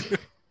 is it?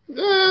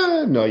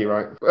 No, you're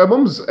right. Her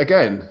mum's,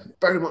 again,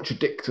 very much a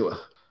dick to her.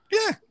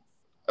 Yeah.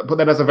 But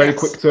then has a very Yes.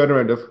 quick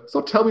turnaround of,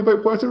 so tell me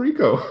about Puerto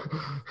Rico.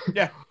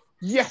 Yeah.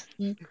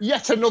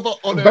 Yet another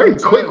A very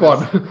quick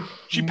one.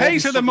 She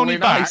pays her the money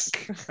back. Nice.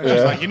 And she's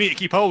Yeah. like, you need to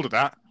keep hold of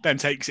that. Then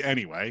takes it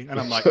anyway. And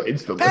I'm like,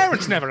 Instantly.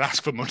 parents never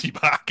ask for money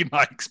back in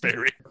my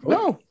experience.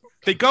 No.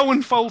 They go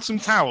and fold some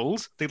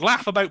towels. They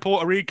laugh about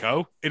Puerto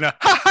Rico in a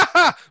ha ha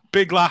ha,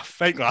 big laugh,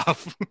 fake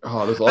laugh.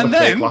 Oh, there's a lot And of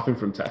fake then- laughing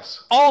from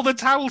Tess. All the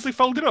towels they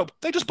folded up,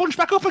 they just bunch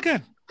back up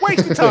again.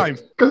 Waste of time.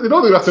 Because they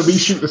know they have to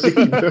reshoot the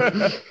scene.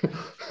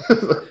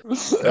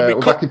 We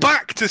We're cut in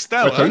back to Puerto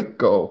Stella,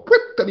 Rico.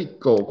 Puerto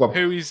Rico. Go on.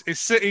 who is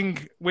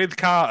sitting with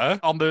Carter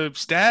on the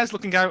stairs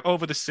looking out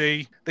over the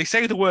sea. They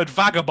say the word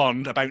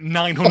vagabond about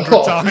 900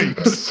 Oh,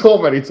 times. so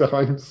many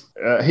times.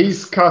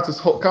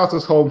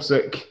 Carter's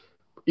homesick,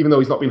 even though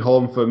he's not been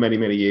home for many,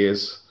 many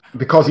years,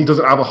 because he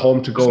doesn't have a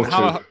home to go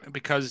to.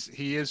 Because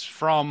he is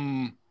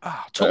from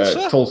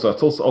Tulsa.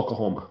 Tulsa,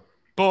 Oklahoma.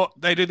 But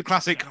they do the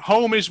classic,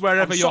 home is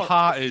wherever I'm your sorry.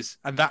 heart is,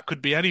 and that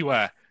could be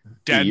anywhere.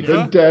 Denver.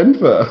 Even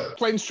Denver.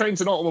 Planes,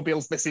 trains, and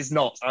automobiles. This is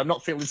not. I'm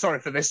not feeling sorry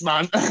for this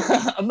man.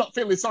 I'm not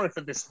feeling sorry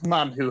for this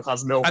man who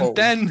has no home. And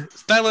then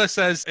Stella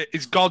says,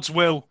 it's God's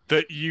will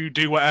that you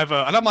do whatever.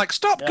 And I'm like,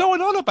 stop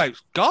going on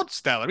about God,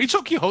 Stella. He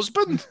took your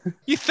husband.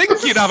 You think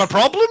you'd have a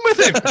problem with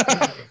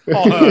him?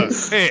 Or her.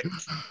 It.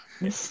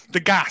 The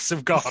gas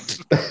of God.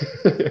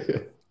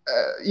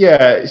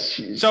 Yeah.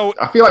 So-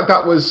 I feel like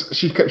that was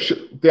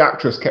the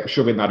actress kept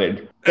shoving that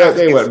in.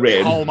 They weren't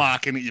written.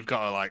 Hallmarking it, you've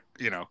got to, like,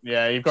 you know.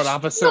 Yeah, you've got to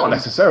have a certain Not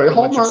necessarily.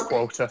 religious Hallmark.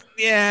 quota.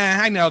 Yeah,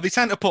 I know. They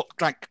tend to put,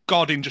 like,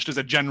 God in just as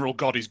a general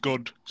God is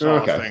good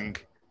sort Okay. of thing.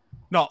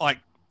 Not like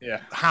Yeah.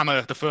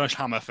 Hammer, the first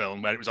Hammer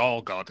film, where it was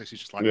all God. This is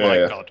just like, Yeah, my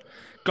yeah. God.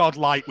 God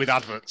light with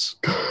adverts.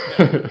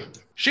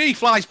 She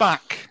flies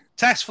back.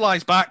 Tess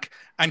flies back.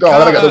 And Oh,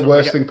 then I get Carter- the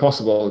worst thing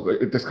possible.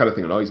 This kind of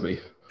thing annoys me.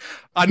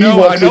 I He know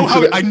walks into how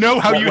the- I know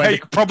how What, you when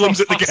hate they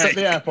problems at the cross paths gate.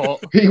 the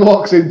airport. He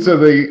walks into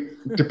the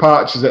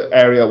departures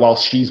area while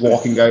she's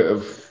walking out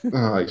of.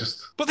 Oh, it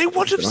just. But they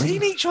would have Annoying.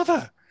 seen each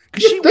other.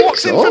 Because she You'd think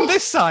walks in so. from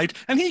this side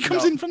and he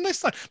comes No. in from this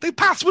side. Their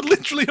paths would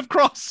literally have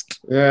crossed.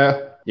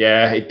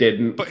 Yeah, it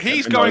didn't. But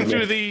he's It going annoyed through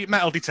me. the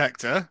metal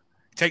detector,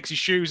 takes his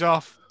shoes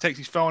off, takes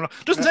his phone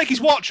off, doesn't take his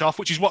watch off,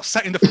 which is what's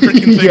setting the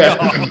freaking thing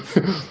off.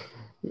 Yeah.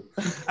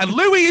 And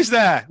Louis is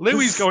there.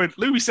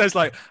 Louis says,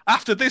 like,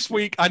 after this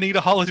week, I need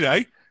a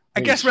holiday.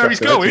 And guess where he's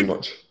going?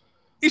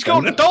 He's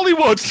going to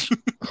Dollywood.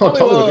 Oh,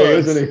 Dollywood,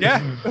 isn't he?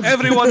 Yeah.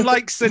 Everyone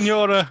likes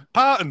Senora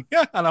Parton.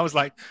 Yeah. And I was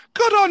like,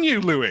 good on you,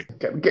 Louis.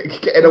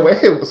 Getting away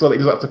so that he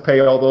doesn't have to pay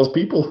all those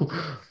people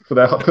for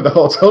the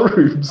hotel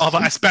rooms. All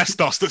that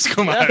asbestos that's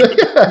come out.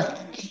 Yeah.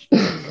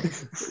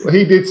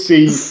 He did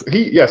see.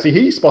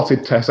 He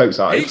spotted Tess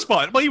outside. He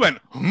spotted. Well, he went,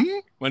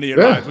 when he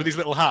arrived with his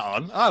little hat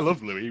on. I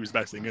love Louis. He was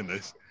best thing in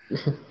this.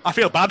 I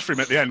feel bad for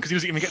him at the end because he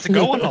doesn't even get to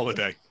go on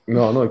holiday.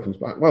 No, he comes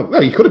back. Well, no,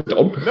 he could have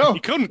done. No. He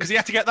couldn't because he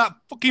had to get that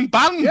fucking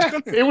band. Yeah,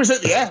 couldn't he? it was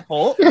at the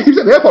airport. Yeah, he was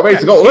at the airport ready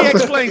to go. He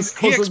explains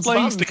Cousin's to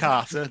band.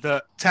 Carter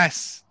that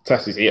Tess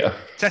Tess is here.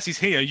 is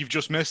here. You've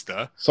just missed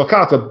her. So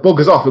Carter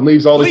buggers off and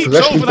leaves all his Leaps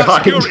possessions over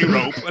that behind. security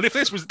rope, and if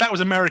that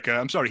was America,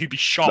 I'm sorry, he'd be Not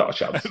shot a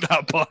chance. at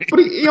that point. But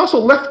he also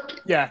left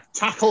Yeah,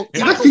 tackle.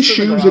 He left his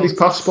shoes and his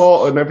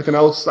passport and everything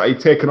else that he'd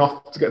taken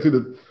off to get through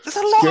the. There's a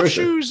lot of security.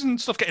 shoes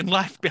and stuff getting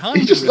left behind.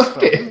 He just in this left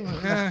film.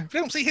 it. Yeah, we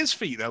don't see his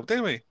feet though,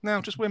 do we?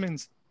 No, just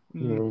women's.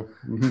 Oh,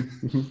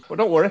 mhm. Well,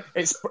 don't worry.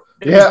 It's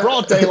Yeah.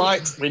 broad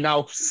daylight. We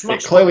now It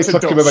smash clearly to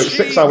took him about dust.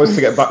 6 hours to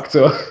get back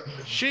to her.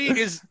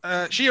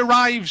 She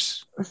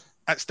arrives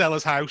at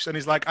Stella's house and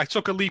is like, I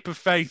took a leap of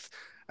faith,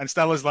 and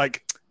Stella's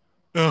like,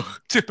 ugh,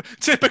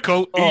 typical.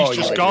 He's Oh,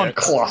 just yeah, gone. yeah.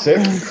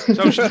 Classic.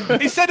 So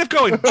instead of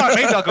going, all right,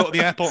 maybe I'll go to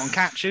the airport and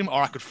catch him,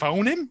 or I could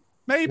phone him,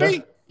 maybe.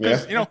 Yeah.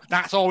 Because, you know,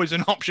 that's always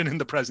an option in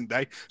the present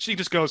day. She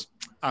just goes,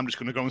 I'm just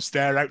going to go and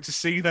stare out to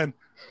sea then.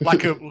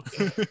 Like a,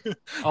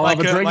 I'll have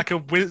a drink. like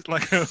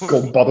a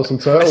Go and bother some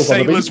a turtles on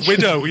the sailor's beach.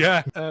 widow,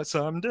 yeah.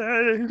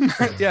 Someday.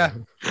 Yeah.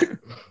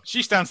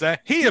 She stands there.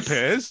 He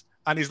appears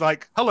and he's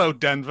like, hello,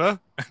 Denver.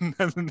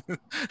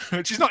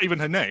 She's not even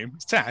her name.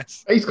 It's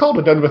Tess. He's called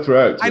her Denver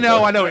throughout. to I be know.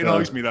 fair. It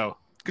annoys me, though.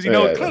 Because he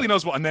Yeah, clearly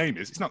knows what her name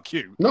is. It's not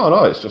cute.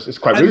 No, it's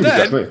quite And rude, then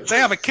definitely. they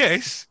have a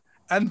kiss.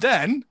 And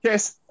then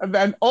Yes, and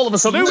then all of a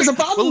sudden Louis, there's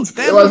a band. well,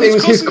 they're It was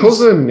Louis' his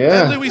cousin, yeah.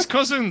 They're Louis'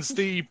 cousins,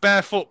 the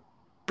Barefoot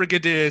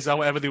Brigadiers or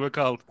whatever they were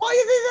called. Why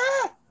are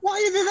they there? Why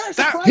are they there?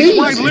 That's Surprise.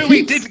 why He-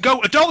 Louis didn't go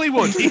to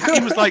Dollywood. He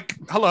was like,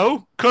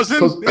 "Hello,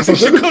 cousin. This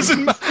is your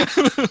cousin,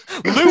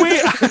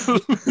 Louis.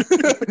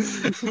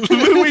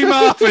 Louis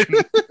Marvin.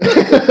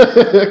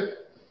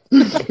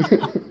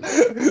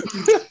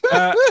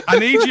 I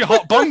need your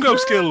hot bongo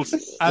skills."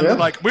 And Yeah. they're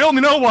like, "We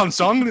only know one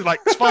song." And he's like,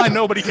 "It's fine.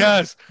 Nobody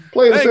cares."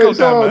 Play There you the go,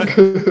 same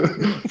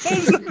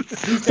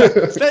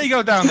song. There you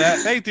go down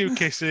there. They do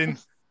kissing.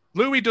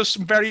 Louis does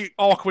some very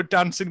awkward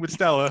dancing with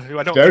Stella, who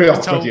I don't Very think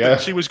was awkward, told yeah.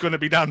 that she was going to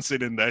be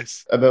dancing in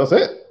this. And that's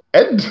it.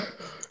 End. And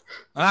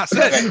that's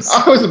it.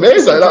 I was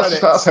amazed.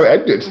 That's how it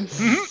ended.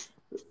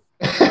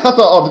 I thought,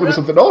 oh, there's going to be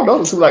something. Oh,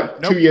 no, it's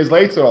like 2 years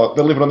later, or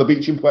they're living on the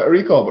beach in Puerto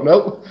Rico, but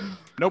no.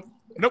 Nope.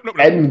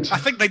 End. I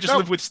think they just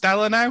live with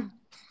Stella now.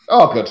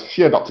 Oh, good.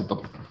 She adopted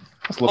them.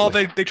 That's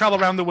lovely. Or they travel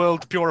around the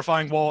world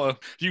purifying water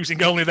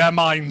using only their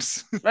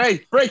minds.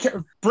 Hey,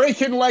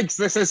 breaking legs.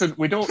 This isn't.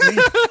 We don't need.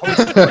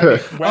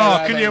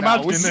 Can you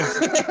imagine this?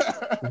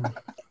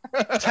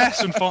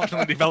 Tess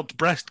unfortunately developed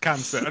breast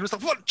cancer, and it was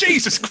like, "What?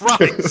 Jesus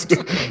Christ!"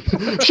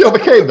 She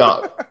overcame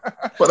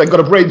that, but then got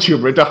a brain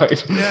tumor and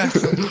died. Yeah.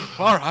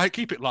 All right,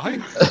 keep it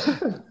light.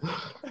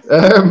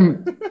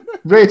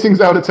 Ratings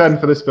out of 10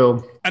 for this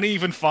film. An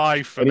even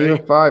 5 for me.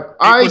 Even 5.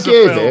 I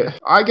gave it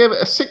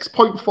a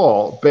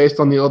 6.4 based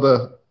on the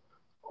other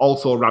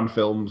also ran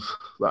films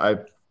that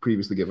I've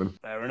previously given.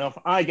 Fair enough.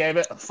 I gave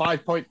it a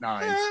 5.9.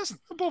 Yeah,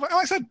 like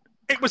I said,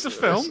 it was a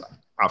film. It's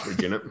average,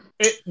 innit?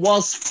 It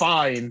was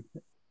fine.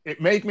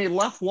 It made me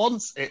laugh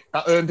once.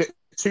 That earned it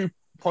 2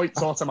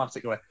 points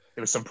automatically.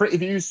 There were some pretty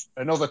views,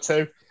 another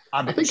 2.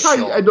 And I think I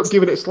ended up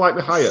giving it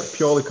slightly higher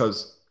purely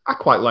because I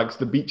quite liked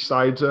the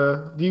beachside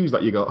views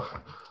that you got.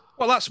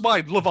 Well, that's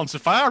why Love on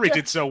Safari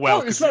did so well,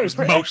 because it was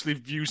pretty. Mostly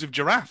views of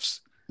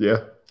giraffes.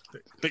 Yeah.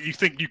 That you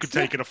think you could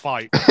take in a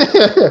fight.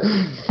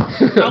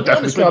 I'll be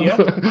honest with you.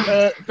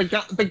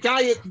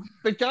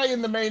 The guy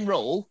in the main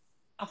role,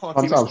 I thought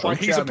he was quite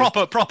He's charming.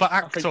 a proper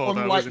actor,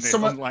 though,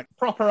 isn't he?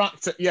 Proper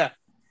actor, yeah.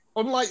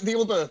 Unlike the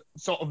other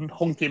sort of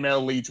hunky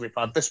male leads we've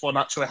had, this one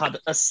actually had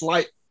a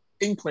slight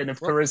inkling of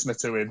charisma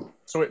to him,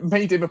 so it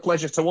made him a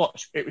pleasure to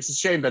watch. It was a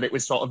shame that it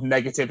was sort of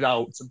negatived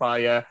out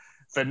by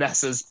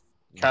Vanessa's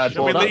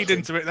cardboard. Shall we lead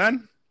into it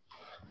then?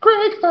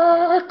 Greg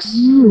Facts!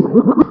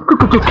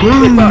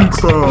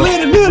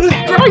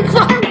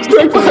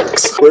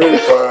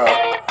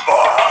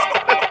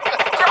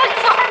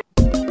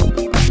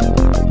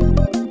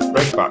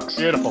 Greg Facts.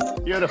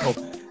 Beautiful.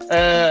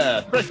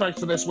 Greg Facts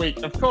for this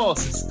week, of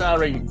course,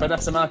 starring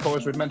Vanessa Marco,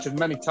 as we've mentioned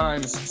many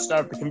times,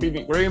 star of The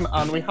Convenient Groom,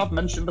 and we have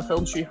mentioned the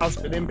films she has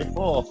been in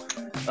before,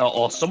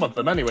 or some of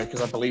them anyway,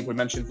 because I believe we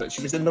mentioned that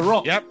she was in The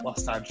Rock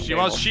last time. She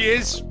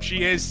is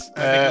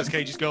Nicolas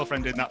Cage's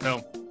girlfriend in that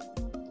film.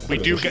 We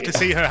do get to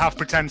see her have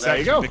pretend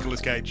sex with Nicolas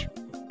Cage.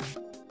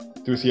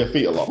 Do we see her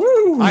feet a lot?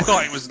 Woo! I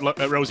thought it was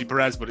Rosie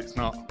Perez, but it's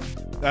not.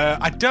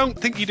 I don't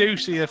think you do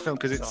see her film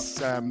because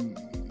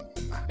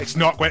it's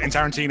not Quentin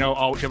Tarantino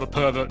or whichever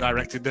pervert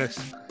directed this.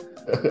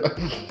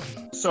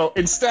 So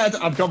instead,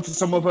 I've gone for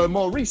some of her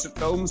more recent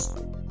films.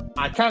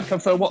 I can't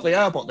confirm what they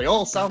are, but they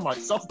all sound like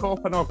softcore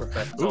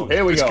pornography. So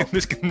here we go.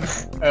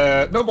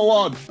 Number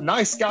 1,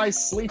 Nice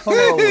Guys Sleep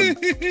Alone.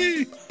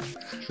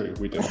 True,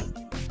 we do.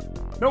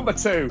 Number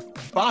 2,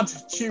 Bad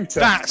Tutor.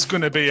 That's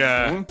going to be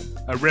a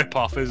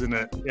rip-off, isn't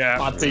it? Yeah.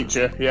 Bad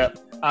Teacher, yeah.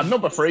 And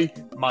number 3,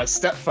 My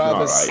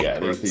Stepfather's Alright, yeah,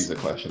 Secret. these are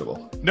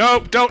questionable.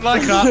 Nope, don't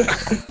like that.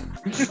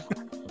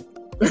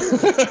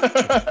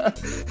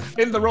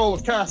 In the role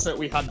of Carter,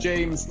 we had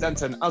James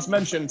Denton. As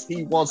mentioned,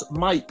 he was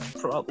Mike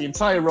throughout the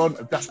entire run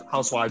of Desperate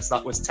Housewives.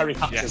 That was Terry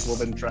Hatcher's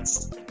love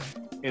interest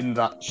in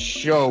that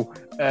show.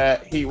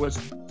 He was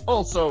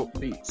also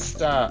the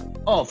star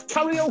of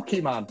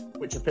Karaoke Man,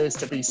 which appears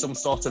to be some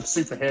sort of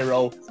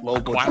superhero,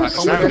 low-budget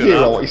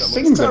hero. He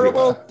sings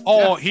terrible.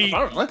 Or he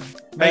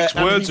makes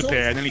words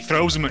appear and then he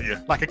throws them at you,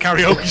 like a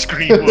karaoke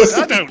screen would.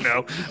 I don't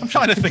know. I'm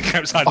trying to think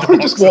outside the box. He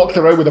just walked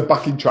around with a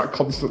backing track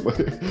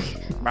constantly.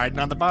 Riding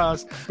on the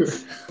bars.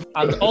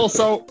 And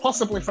also,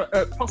 possibly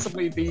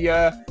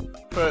the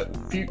for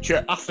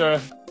future After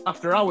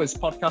Hours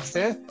podcast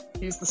here,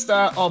 he's the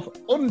star of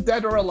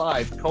Undead or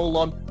Alive,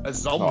 a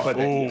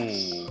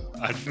Zombie.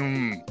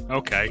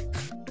 Okay.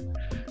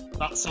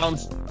 That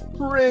sounds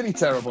really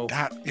terrible.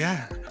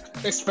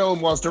 This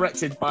film was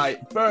directed by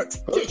Bert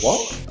Kish,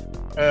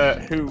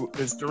 who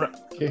is Bert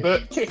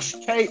Kish,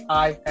 Kish.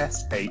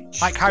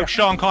 Like how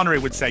Sean Connery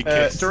would say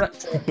kiss.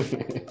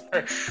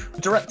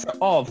 Director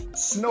of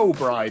Snow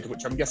Bride,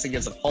 which I'm guessing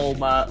is a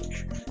Hallmark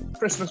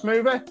Christmas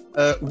movie.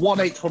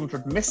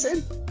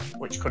 1-800-MISSING,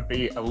 which could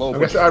be a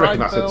low-budget I reckon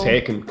that's film. a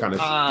Taken kind of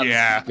garbage,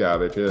 yeah.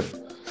 But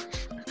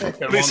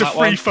it's a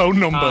free phone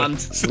number. And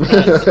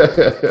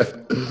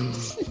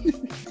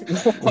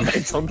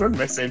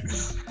 1-800-MISSING.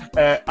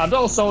 And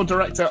also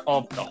director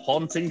of The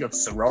Haunting of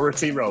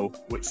Sorority Row,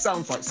 which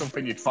sounds like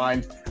something you'd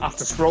find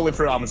after scrolling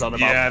through Amazon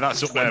about. Yeah,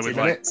 that's up there with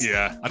minutes.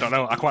 I don't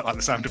know. I quite like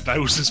the sound of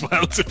those as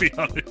well, to be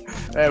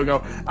honest. There we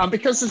go. And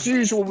because, as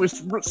usual, we're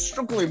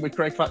struggling with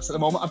Craig Facts at the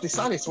moment, I've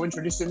decided to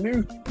introduce a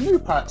new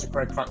part to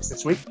Craig Facts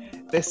this week.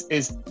 This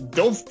is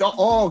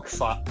Dove.org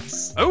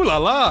facts. Oh la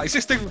la! Is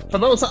this the... For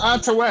those that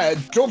aren't aware,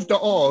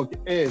 Dove.org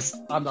is,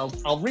 and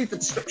I'll read the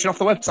description off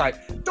the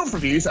website. Dove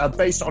reviews are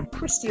based on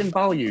Christian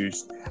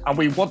values, and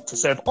we want to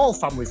serve all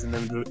families and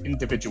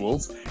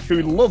individuals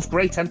who love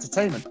great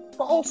entertainment,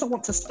 but also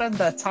want to spend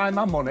their time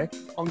and money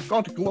on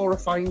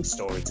God-glorifying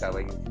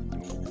storytelling.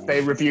 They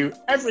review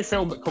every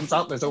film that comes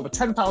out. There's over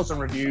 10,000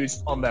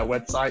 reviews on their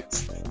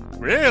website.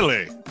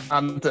 Really?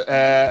 And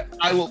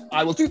I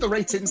will do the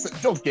ratings that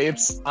Dove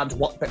gives and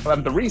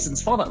the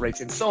reasons for that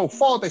rating. So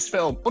for this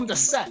film, under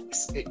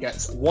sex, it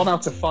gets 1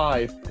 out of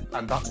 5,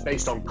 and that's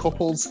based on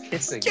couples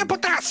kissing. Yeah,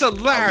 but that's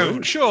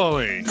allowed,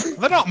 surely.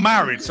 They're not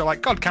married, so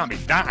like God can't be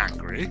that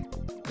angry.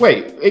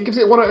 Wait, it gives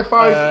it 1 out of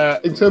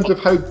 5 in terms of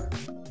how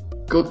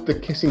good the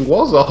kissing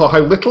was, or how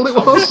little it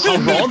was. How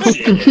raunchy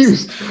I'm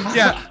confused.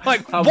 Yeah,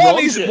 like How one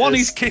raunchy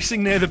is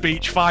kissing near the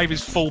beach, 5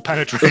 is full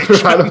penetration.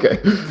 Right, okay.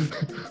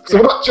 So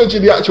we're not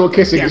judging the actual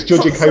kissing; Yeah, it's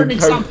judging for an how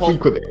example-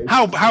 frequent it is.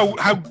 How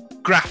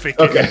graphic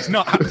Okay. it is.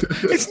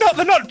 It's not.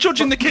 They're not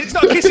judging the kiss. It's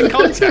not a kissing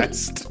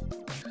contest.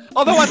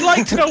 Although I'd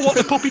like to know what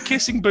the puppy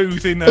kissing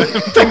booth in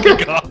Tinker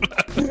got.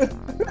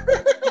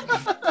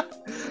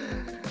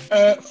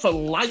 For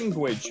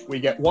language, we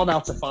get 1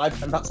 out of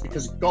 5, and that's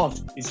because God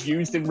is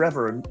used in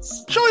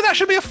reverence. Surely that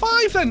should be a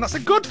 5 then. That's a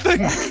good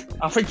thing.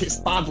 I think it's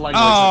bad language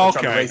Oh,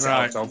 that they're okay,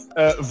 trying to rate it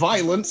out of.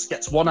 Violence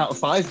gets 1 out of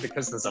 5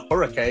 because there's a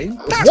hurricane.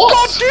 That's What?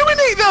 God doing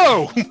it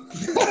though.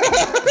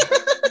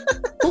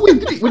 But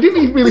we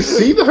didn't even really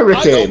see the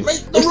hurricane.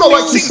 make the It's not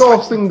like we rules. saw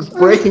things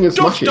breaking and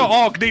smashing.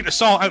 Duff.org need to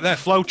sort out their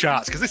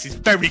flowcharts because this is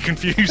very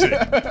confusing.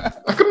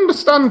 I can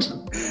understand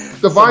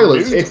the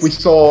violence nudes. if we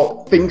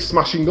saw things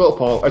smashing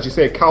up, or as you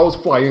say, cows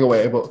flying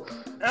away. But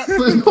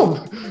there's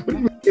no. We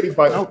didn't really get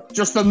violent. No,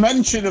 just the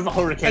mention of a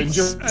hurricane, And-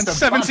 just and a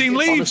 17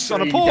 bad hit leaves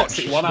on a screen porch. gets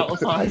it 1 out of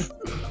 5.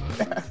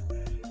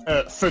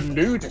 For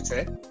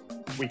nudity,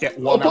 we get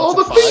 1 but out all of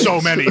the 5. feet. So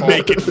many For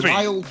naked feet.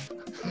 mild,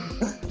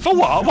 For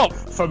what? What?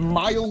 for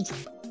mild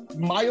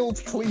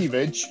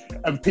cleavage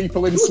and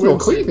people in There was no swimsuits.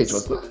 cleavage,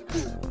 was there?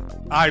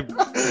 I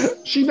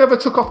She never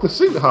took off the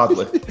suit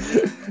hardly.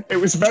 It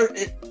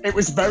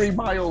was very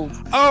mild.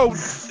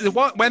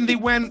 when they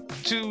went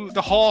to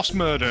the horse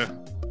murder,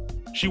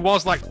 she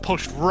was like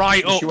pushed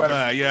right up She went-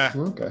 there. Yeah.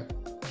 Okay.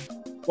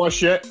 Well,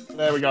 shit.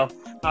 There we go.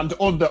 And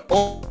under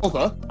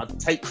other, and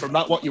take from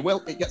that what you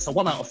will, it gets a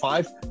 1 out of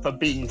 5 for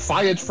being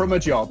fired from a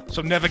job.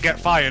 So never get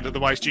fired,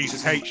 otherwise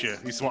Jesus hates you.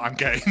 Is what I'm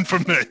getting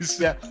from this.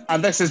 Yeah,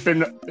 and this has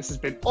been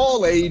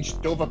all age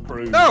Dove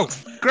approved. Oh,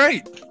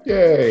 great!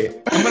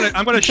 Yay.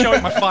 I'm gonna show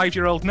it my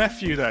 5-year-old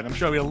nephew. Then I'm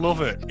sure he'll love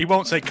it. He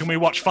won't say, "Can we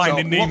watch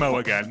Finding So, Nemo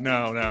again?"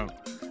 No.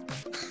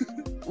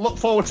 Look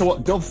forward to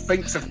what Dove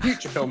thinks of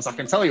future films. I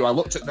can tell you, I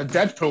looked at the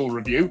Deadpool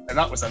review, and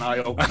that was an eye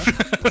opener.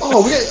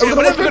 Oh, are we We're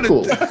going to never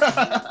watch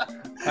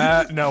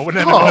Deadpool? No, we're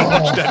never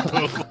gonna watch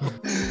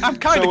Deadpool. I'm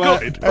kind of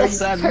gutted.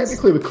 This ends-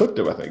 Technically, we could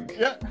do, I think.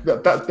 Yeah.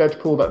 That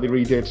Deadpool that they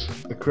redid,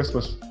 the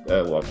Christmas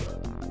one.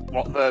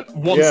 What the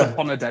Once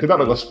Upon a Did that not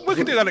Deadpool? go, We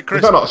could do that at Is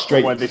Christmas. that not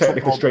straight, When they took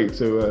technically on- straight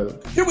to...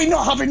 Do we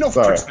not have enough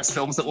Sorry. Christmas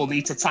films that we'll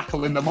need to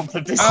tackle in the month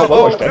of December?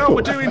 Oh, watch no,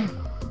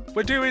 Deadpool.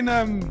 we're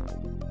doing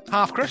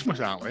half Christmas,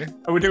 aren't we?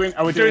 Are we doing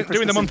Doing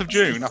Christmas the month in- of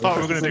June. I thought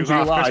we were going to do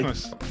Christmas in half July?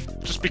 Christmas,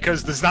 just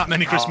because there's that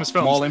many Christmas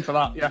I'm all films. in for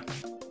that, yeah.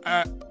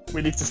 Uh,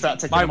 We need to start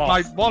taking My them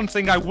off. one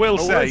thing I will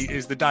Oh, say yes.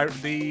 is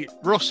the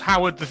Russ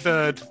Howard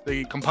III,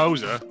 the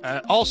composer,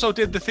 also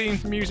did the theme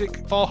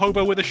music for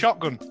Hobo with a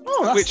Shotgun,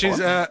 Oh, that's which is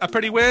fun. a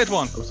pretty weird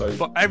one. I'm sorry.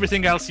 But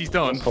everything else he's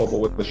done, Hobo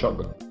with the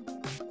shotgun.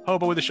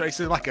 Hobo with a Shotgun, it's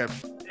like a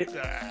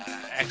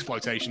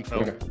exploitation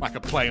film, Okay. like a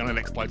play on an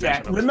exploitation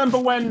Yeah, film. remember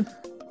when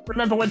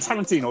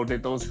Tarantino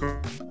did those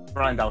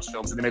Grindhouse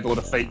films and they made a lot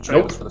of fake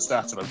trailers Nope. for the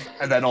start of them,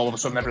 and then all of a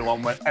sudden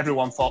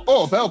everyone thought,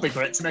 oh, they'll be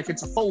great to make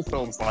into full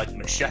films like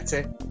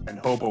Machete and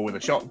Hobo with a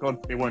Shotgun.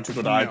 They weren't a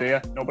good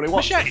idea. Nobody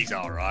watched. Machete's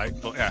all right,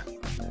 but yeah.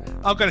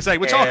 I'm going to say,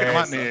 we're talking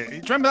about so- it. Do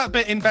you remember that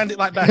bit in Bend It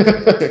Like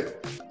Beckham?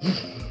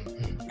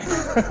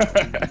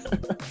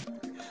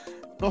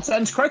 That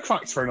ends Craig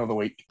Facts for another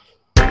week.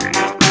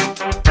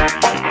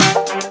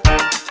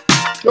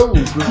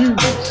 Those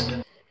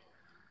reviews.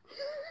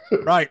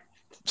 Right.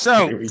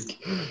 So, Every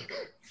week.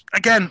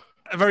 again,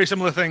 a very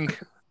similar thing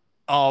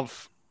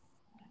of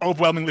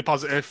overwhelmingly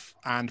positive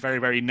and very,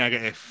 very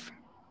negative.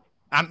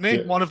 Anthony,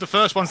 Yeah. one of the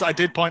first ones that I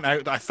did point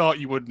out that I thought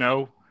you would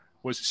know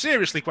was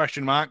seriously ?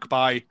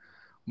 By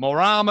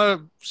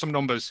Morama, some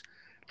numbers.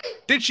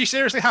 Did she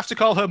seriously have to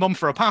call her mum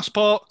for a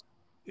passport?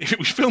 If it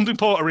was filmed in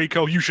Puerto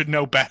Rico, you should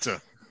know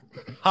better.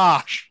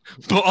 Harsh,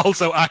 but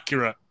also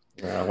accurate.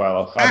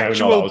 Well, I know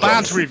Actual that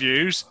bad was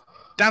reviews.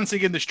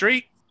 Dancing in the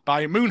Street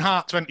by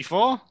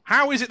Moonheart24.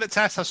 How is it that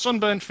Tess has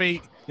sunburned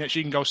feet, yet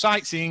she can go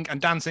sightseeing and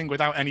dancing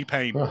without any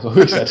pain?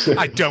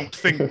 I don't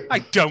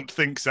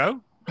think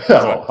so.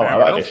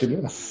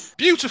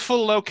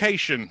 Beautiful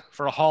location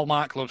for a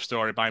Hallmark love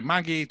story by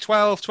Maggie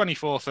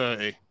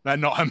 122430. They're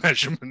not her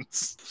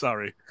measurements.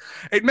 Sorry.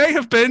 It may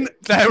have been.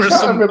 There are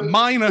some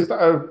minor. Is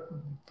that a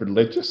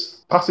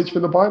religious passage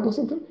from the Bible or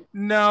something?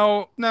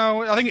 No.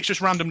 I think it's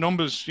just random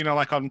numbers.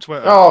 Like on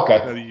Twitter. Oh, okay.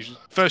 They're usually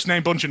first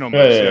name, bunch of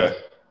numbers. Yeah.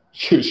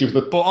 She was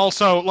the... But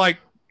also, I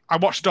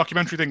watched a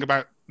documentary thing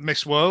about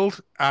Miss World,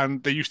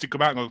 and they used to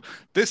come out and go,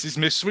 "This is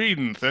Miss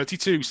Sweden,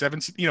 32,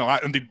 70,"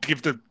 and they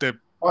give the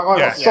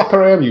What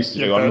Soccer AM used to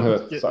do on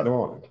her Saturday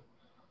morning.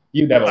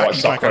 You never Like,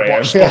 watched like Soccer I AM.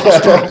 watch sports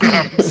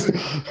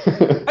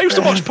programs. I used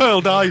to watch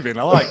Pearl Diving.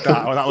 I like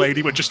that. Or that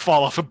lady would just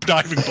fall off a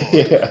diving board.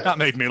 Yeah. That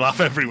made me laugh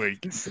every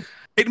week.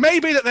 It may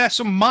be that there's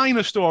some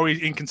minor story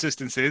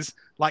inconsistencies,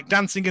 like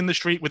dancing in the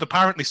street with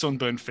apparently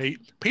sunburned feet.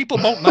 People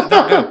won't let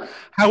that go.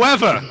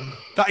 However,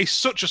 that is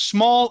such a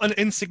small and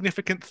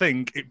insignificant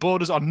thing, it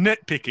borders on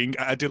nitpicking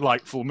at a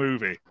delightful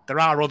movie. There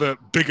are other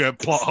bigger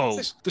plot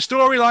holes. The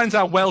storylines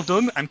are well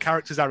done and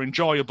characters are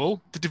enjoyable.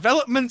 The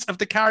development of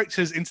the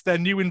characters into their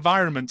new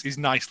environment is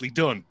nicely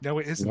done. No,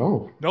 it isn't.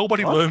 No.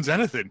 Nobody learns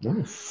anything. No.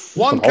 One It's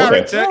a holiday.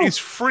 character is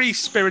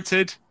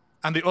free-spirited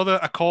and the other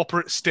a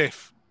corporate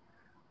stiff.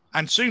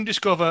 And soon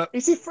discover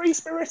Is he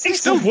free-spirited? he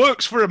still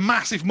works for a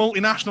massive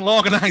multinational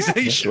organisation.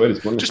 That's the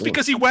way it's Just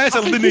because he wears a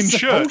I think linen he's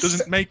shirt supposed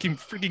doesn't make him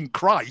frigging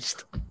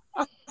Christ.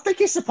 I think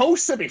he's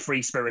supposed to be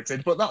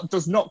free-spirited, but that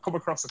does not come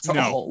across at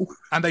No. all.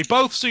 And they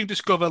both soon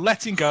discover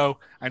letting go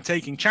and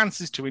taking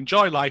chances to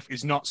enjoy life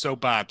is not so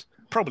bad.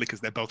 Probably because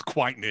they're both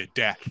quite near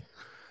death.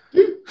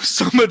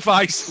 Some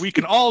advice we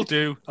can all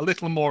do a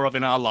little more of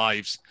in our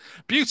lives.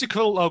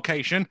 Beautiful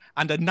location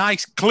and a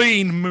nice,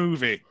 clean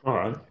movie. All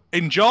right.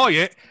 Enjoy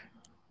it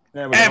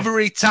There we go.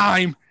 every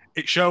time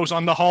it shows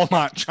on the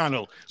Hallmark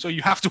channel. So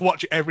you have to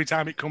watch it every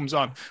time it comes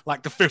on,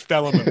 like The Fifth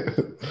Element.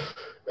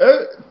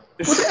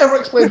 Was it ever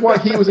explained why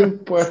he was in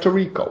Puerto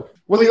Rico?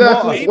 Was he there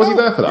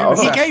for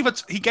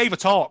that? He gave a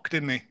talk,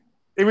 didn't he?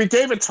 He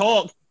gave a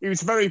talk. He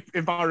was very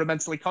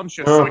environmentally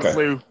conscious, Okay. so he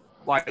flew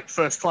like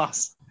first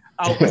class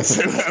out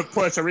to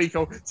Puerto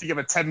Rico to give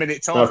a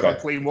 10-minute talk Okay. on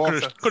clean water.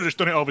 Could have just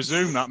done it over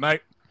Zoom, that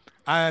mate.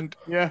 And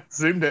Yeah,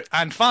 zoomed it.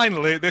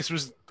 finally, this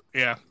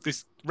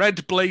Red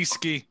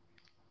Blazeky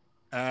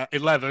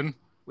 11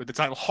 with the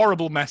title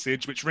Horrible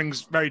Message, which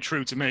rings very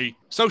true to me.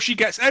 So she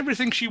gets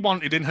everything she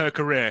wanted in her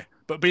career,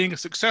 but being a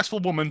successful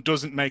woman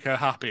doesn't make her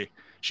happy.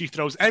 She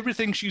throws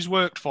everything she's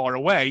worked for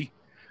away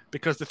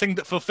because the thing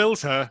that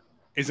fulfills her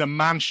is a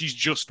man she's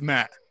just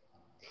met.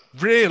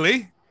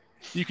 Really?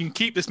 You can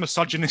keep this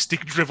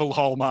misogynistic drivel,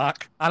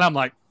 Hallmark? And I'm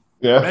like,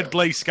 Yeah. Red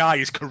Blaze Sky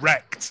is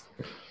correct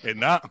in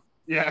that.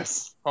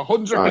 Yes, I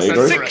 100%. agree. correct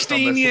on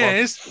 16 this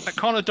years at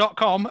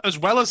Connor.com, as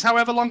well as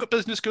however long at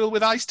business school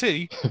with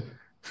Ice-T.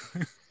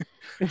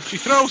 She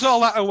throws all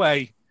that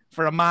away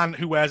for a man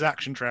who wears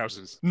action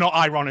trousers. Not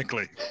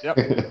ironically. one.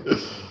 Yep.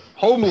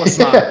 Homeless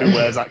man who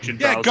wears action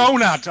Yeah, trousers.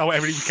 gonad, or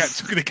whatever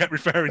they kept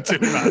referring to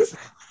him as.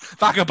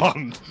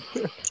 Vagabond.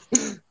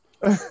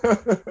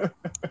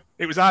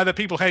 It was either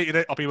people hated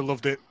it or people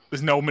loved it.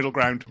 There's no middle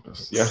ground.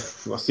 Yeah,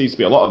 there seems to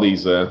be a lot of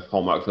these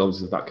Hallmark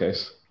films in that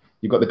case.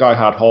 You've got the Die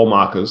Hard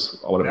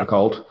Hallmarkers, or whatever Yep. they're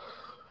called.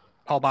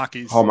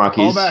 Hallmarkies.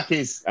 Hallmarkies.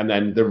 Hallmarkies. And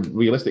then the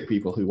realistic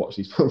people who watch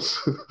these films.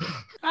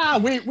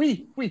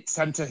 We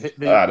tend to hit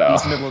I know.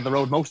 these middle of the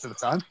road most of the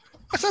time.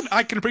 I said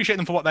I can appreciate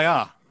them for what they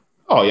are.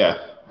 Oh, yeah.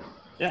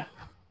 Yeah.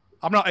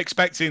 I'm not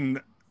expecting,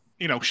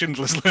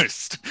 Schindler's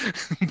List.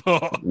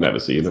 But Never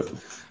seen it.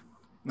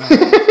 no.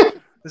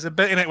 There's a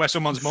bit in it where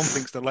someone's mum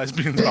thinks they're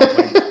lesbians about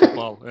playing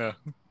football. Yeah.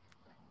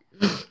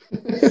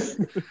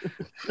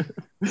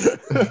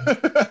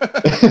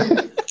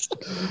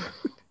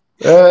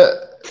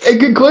 In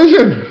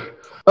conclusion,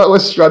 that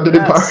was Stranded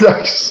in Yes.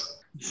 Paradise.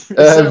 It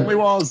certainly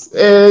was.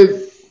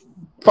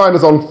 Find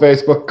us on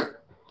Facebook,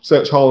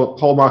 search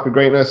Hallmark of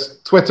Greatness,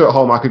 Twitter at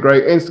Hallmark of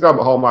Great, Instagram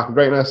at Hallmark of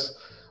Greatness,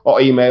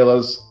 or email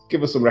us.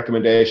 Give us some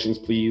recommendations,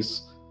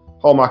 please.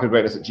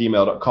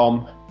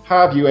 hallmarkofgreatness@gmail.com.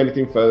 Have you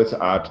anything further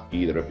to add,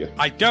 either of you?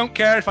 I don't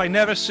care if I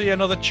never see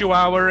another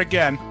Chihuahua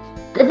again.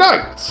 Good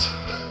night!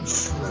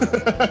 Thanks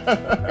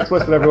for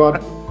listening, everyone.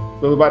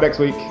 We'll be back next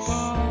week.